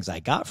of the things I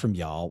got from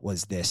y'all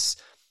was this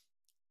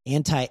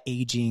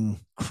anti-aging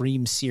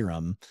cream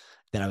serum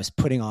that I was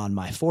putting on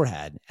my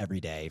forehead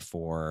every day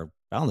for,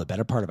 I don't know, the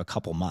better part of a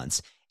couple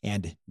months.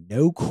 And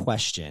no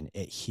question,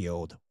 it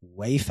healed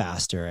way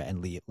faster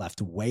and left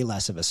way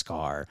less of a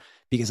scar,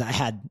 because I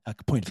had a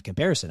point of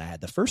comparison. I had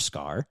the first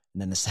scar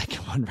and then the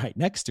second one right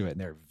next to it, and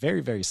they're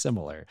very, very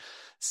similar.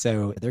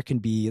 So there can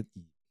be,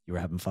 you were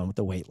having fun with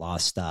the weight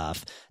loss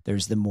stuff.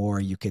 There's the more,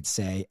 you could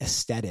say,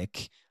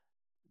 aesthetic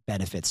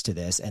benefits to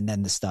this, and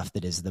then the stuff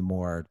that is the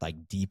more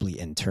like deeply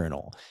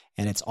internal,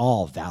 and it's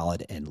all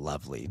valid and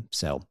lovely.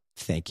 So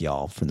thank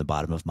y'all from the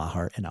bottom of my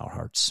heart and our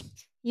hearts.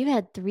 You've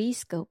had 3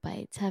 scope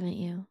bites, haven't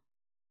you?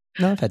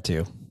 No, I've had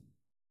 2.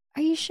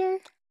 Are you sure?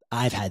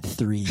 I've had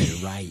 3.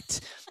 You're right.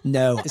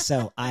 No,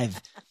 so I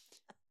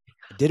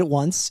did it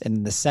once,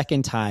 and the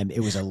second time it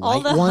was a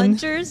light one. All the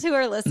hunters who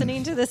are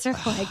listening to this are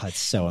like, it's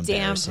so damn,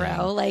 embarrassing.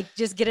 bro, like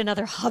just get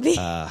another hobby.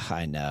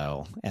 I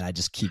know, and I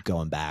just keep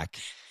going back.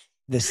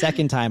 The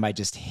second time I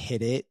just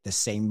hit it, the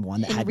same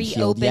one that And hadn't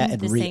healed yet, and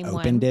reopened the same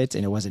reopened one. it,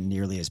 and it wasn't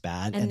nearly as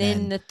bad. And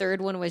then the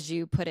third one was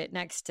you put it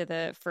next to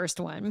the first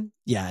one.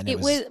 yeah, and It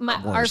was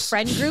our worse.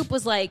 friend group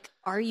was like,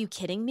 "Are you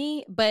kidding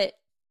me?" But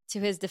to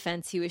his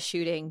defense, he was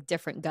shooting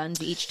different guns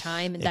each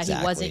time that he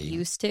wasn't Exactly.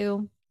 used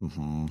to.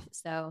 Mm-hmm,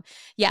 So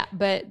yeah,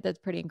 but that's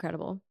pretty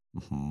incredible.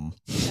 mm-hmm.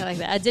 I like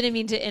that. I didn't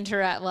mean to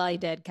interrupt. Well, I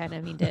did kind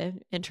of mean to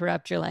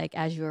interrupt your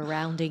as you were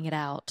rounding it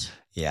out.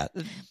 Yeah,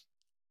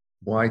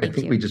 Well, I Thank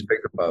think you. we just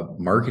picked up a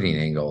marketing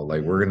angle.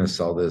 Like, we're going to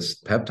sell this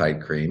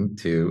peptide cream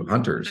to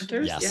hunters.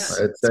 Hunters? Yes.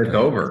 Yeah. It's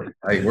over.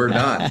 Like, we're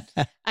done.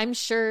 I'm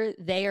sure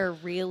they are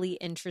really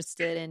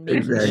interested in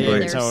making Exactly. sure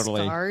their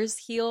Totally. scars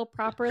heal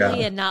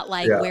properly Yeah. and not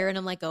like Yeah. wearing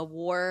them like a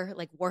war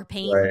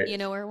paint,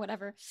 Right. or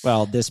whatever.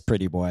 Well, this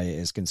pretty boy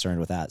is concerned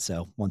with that.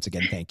 So once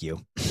again, thank you.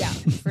 Yeah,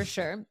 for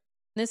sure.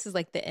 This is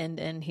like the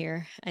end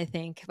here, I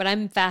think. But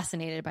I'm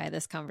fascinated by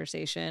this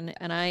conversation,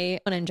 and I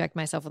want to inject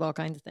myself with all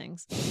kinds of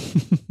things.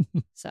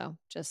 So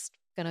just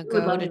gonna Would go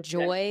love to to check.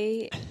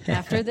 Joy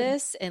after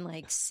this and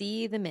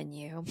see the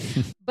menu.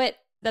 But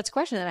that's a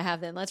question that I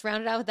have then. Let's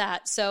round it out with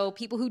that. So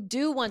people who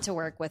do want to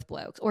work with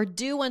Blokes or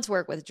do want to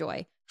work with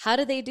Joy, how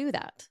do they do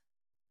that?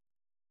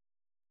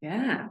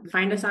 Yeah.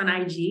 Find us on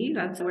IG.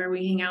 That's where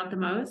we hang out the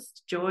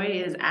most. Joy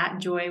is at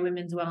Joy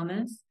Women's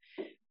Wellness.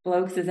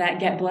 Blokes is at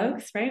Get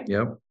Blokes, right?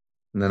 Yep.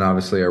 And then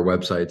obviously our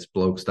website's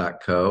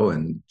blokes.co,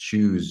 and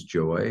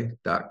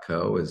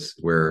choosejoy.co is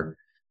where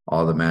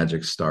all the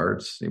magic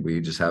starts. We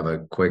just have a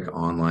quick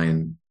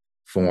online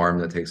form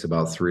that takes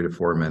about 3 to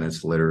 4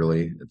 minutes.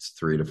 Literally, it's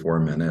 3 to 4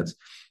 minutes.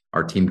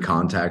 Our team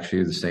contacts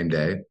you the same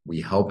day.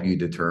 We help you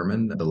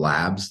determine the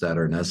labs that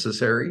are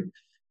necessary.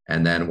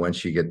 And then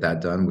once you get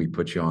that done, we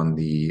put you on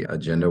the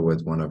agenda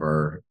with one of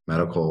our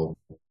medical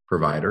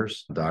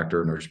providers,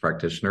 doctor, nurse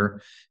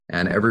practitioner,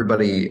 and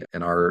everybody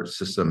in our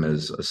system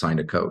is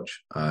assigned a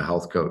coach, a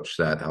health coach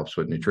that helps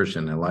with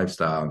nutrition and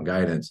lifestyle and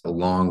guidance,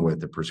 along with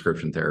the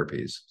prescription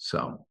therapies.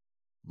 So,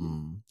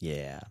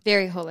 Yeah.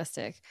 Very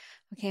holistic.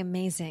 Okay,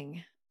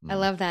 amazing. I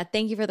love that.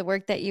 Thank you for the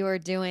work that you are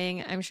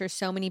doing. I'm sure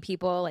so many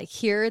people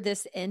hear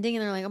this ending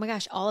and they're like, oh my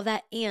gosh, all of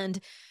that. And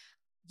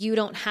you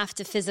don't have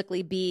to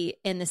physically be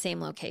in the same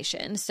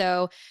location.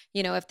 So,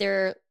 if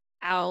they're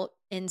out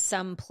in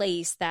some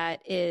place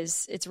that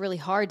it's really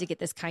hard to get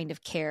this kind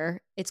of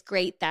care, it's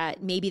great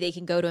that maybe they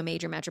can go to a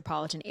major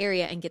metropolitan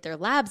area and get their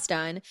labs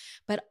done,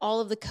 but all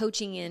of the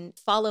coaching and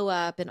follow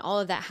up and all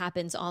of that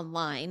happens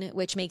online,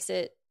 which makes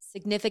it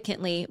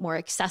significantly more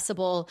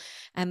accessible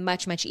and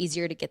much, much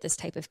easier to get this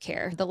type of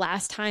care. The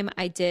last time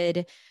I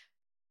did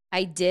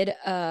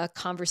a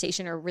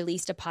conversation or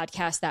released a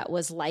podcast that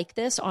was like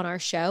this on our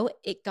show,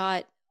 it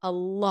got a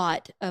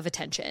lot of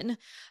attention.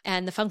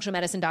 And the functional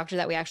medicine doctor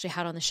that we actually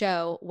had on the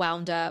show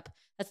wound up,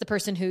 that's the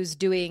person who's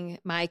doing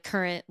my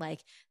current, my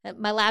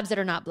labs that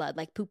are not blood,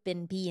 like poop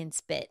and pee and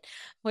spit,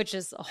 which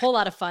is a whole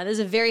lot of fun. This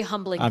is a very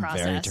humbling I'm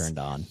process. very turned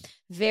on.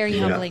 Very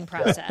humbling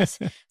process.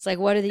 It's like,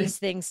 what do these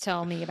things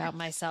tell me about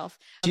myself?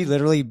 She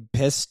literally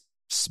pissed,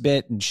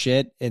 spit, and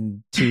shit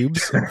in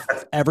tubes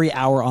every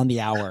hour on the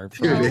hour.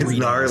 For Dude, like it's 3 days.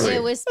 gnarly.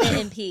 It was spit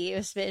and pee. It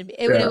was spit and pee.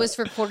 Yeah. It was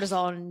for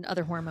cortisol and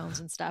other hormones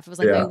and stuff. It was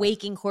like my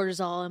waking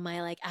cortisol and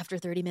my after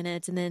 30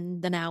 minutes and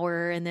then an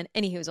hour and then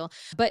anywho.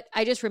 But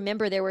I just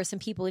remember there were some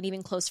people and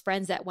even close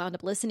friends that wound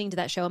up listening to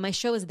that show. And my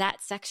show is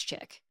That Sex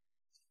Chick.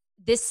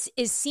 This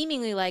is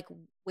seemingly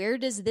where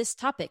does this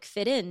topic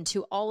fit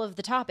into all of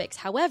the topics?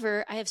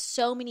 However, I have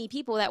so many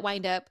people that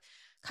wind up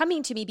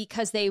coming to me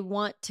because they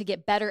want to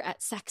get better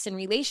at sex and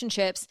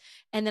relationships.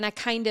 And then I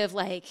kind of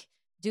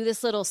do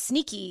this little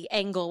sneaky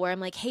angle where I'm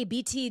like, hey,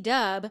 BT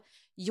dub,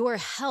 your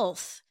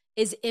health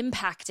is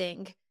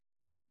impacting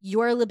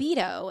your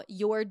libido,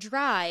 your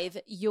drive,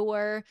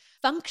 your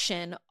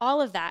function, all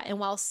of that. And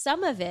while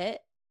some of it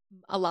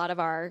a lot of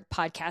our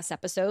podcast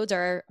episodes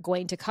are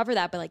going to cover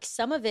that, but like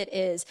some of it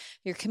is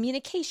your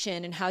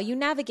communication and how you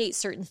navigate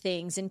certain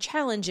things and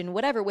challenge and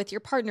whatever with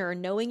your partner, or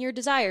knowing your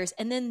desires.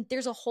 And then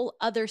there's a whole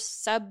other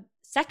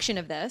subsection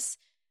of this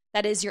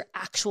that is your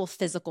actual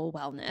physical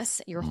wellness,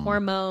 your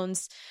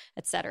hormones,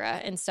 et cetera.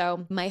 And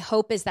so my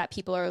hope is that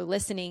people are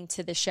listening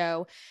to the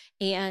show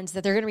and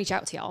that they're going to reach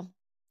out to y'all,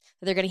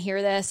 that they're going to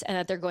hear this, and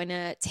that they're going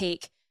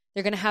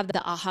to have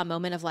the aha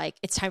moment of like,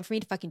 it's time for me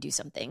to fucking do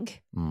something.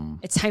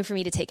 It's time for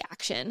me to take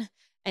action.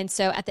 And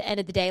so at the end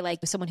of the day, like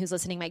someone who's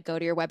listening might go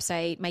to your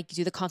website, might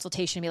do the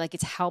consultation and be like,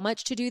 it's how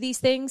much to do these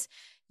things.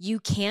 You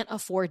can't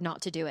afford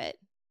not to do it.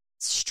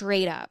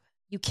 Straight up.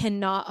 You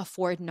cannot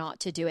afford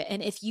not to do it.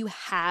 And if you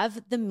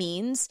have the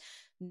means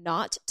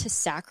not to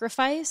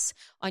sacrifice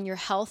on your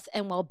health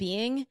and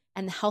well-being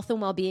and the health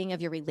and well-being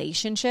of your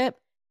relationship,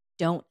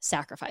 don't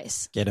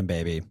sacrifice. Get him,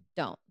 baby.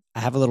 Don't. I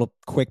have a little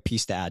quick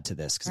piece to add to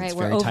this because it's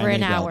very we're over timely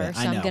an and hour, relevant.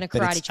 so I know, I'm going to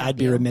but karate chop I'd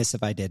be you. remiss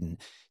if I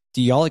didn't.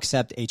 Do y'all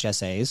accept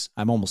HSAs?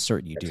 I'm almost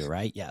certain you do,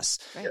 right? Yes.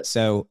 Right.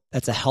 So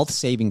that's a health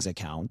savings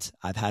account.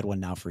 I've had one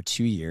now for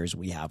 2 years.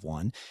 We have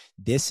one.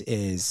 This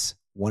is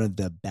one of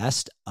the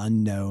best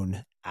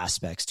unknown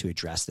aspects to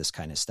address this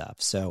kind of stuff.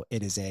 So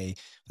it is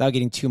without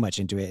getting too much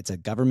into it, it's a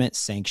government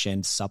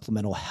sanctioned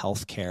supplemental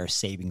healthcare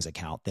savings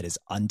account that is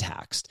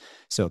untaxed.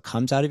 So it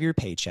comes out of your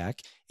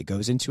paycheck. It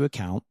goes into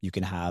account. You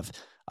can have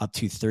up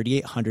to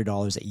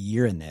 $3,800 a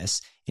year in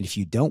this. And if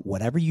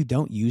whatever you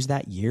don't use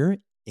that year,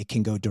 it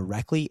can go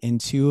directly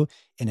into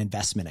an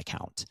investment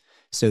account.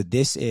 So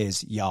this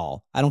is,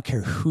 y'all, I don't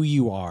care who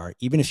you are,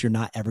 even if you're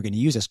not ever going to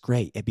use this,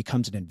 great. It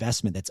becomes an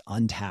investment that's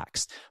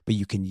untaxed, but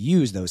you can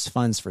use those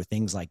funds for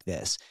things like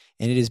this.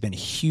 And it has been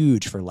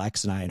huge for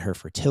Lex and I in her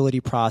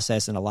fertility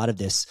process and a lot of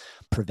this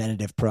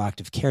preventative,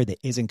 proactive care that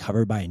isn't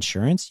covered by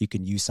insurance. You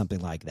can use something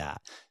like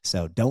that.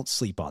 So don't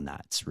sleep on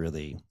that. It's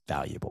really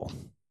valuable.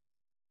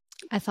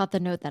 I thought the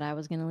note that I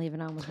was going to leave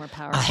it on was more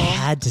powerful. I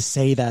had to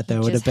say that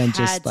though. It would have been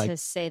just like, to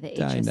say the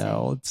HSA. I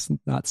know it's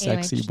not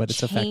sexy, Anyway, but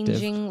it's effective.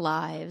 Changing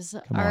lives.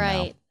 Come All on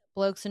right,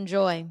 blokes,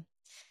 enjoy.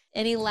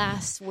 Any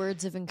last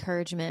words of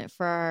encouragement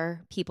for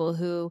our people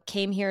who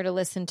came here to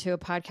listen to a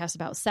podcast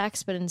about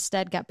sex, but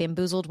instead got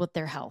bamboozled with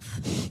their health?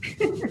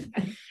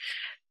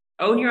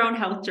 Own your own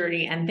health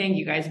journey. And thank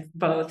you guys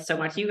both so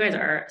much. You guys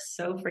are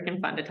so freaking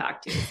fun to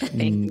talk to. So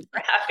thank you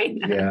for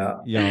having us. Yeah.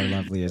 Y'all are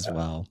lovely as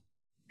well.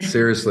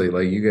 Seriously,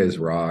 like you guys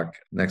rock.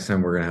 Next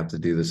time we're going to have to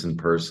do this in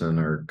person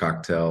or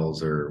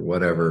cocktails or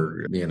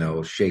whatever,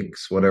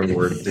 shakes, whatever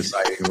we're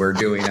deciding we're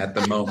doing at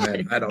the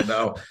moment. I don't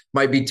know.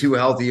 Might be too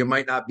healthy. You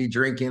might not be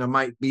drinking. I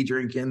might be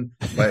drinking.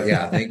 But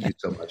yeah, thank you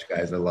so much,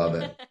 guys. I love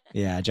it.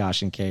 Yeah,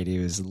 Josh and Katie,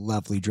 it was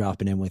lovely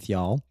dropping in with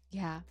y'all.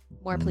 Yeah,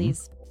 more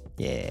please.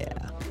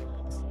 Yeah.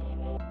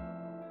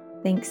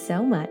 Thanks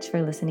so much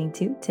for listening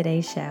to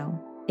today's show.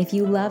 If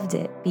you loved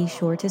it, be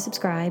sure to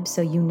subscribe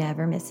so you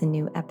never miss a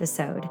new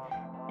episode.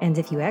 And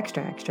if you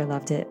extra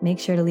loved it, make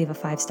sure to leave a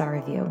 5-star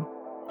review.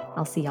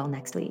 I'll see y'all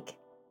next week.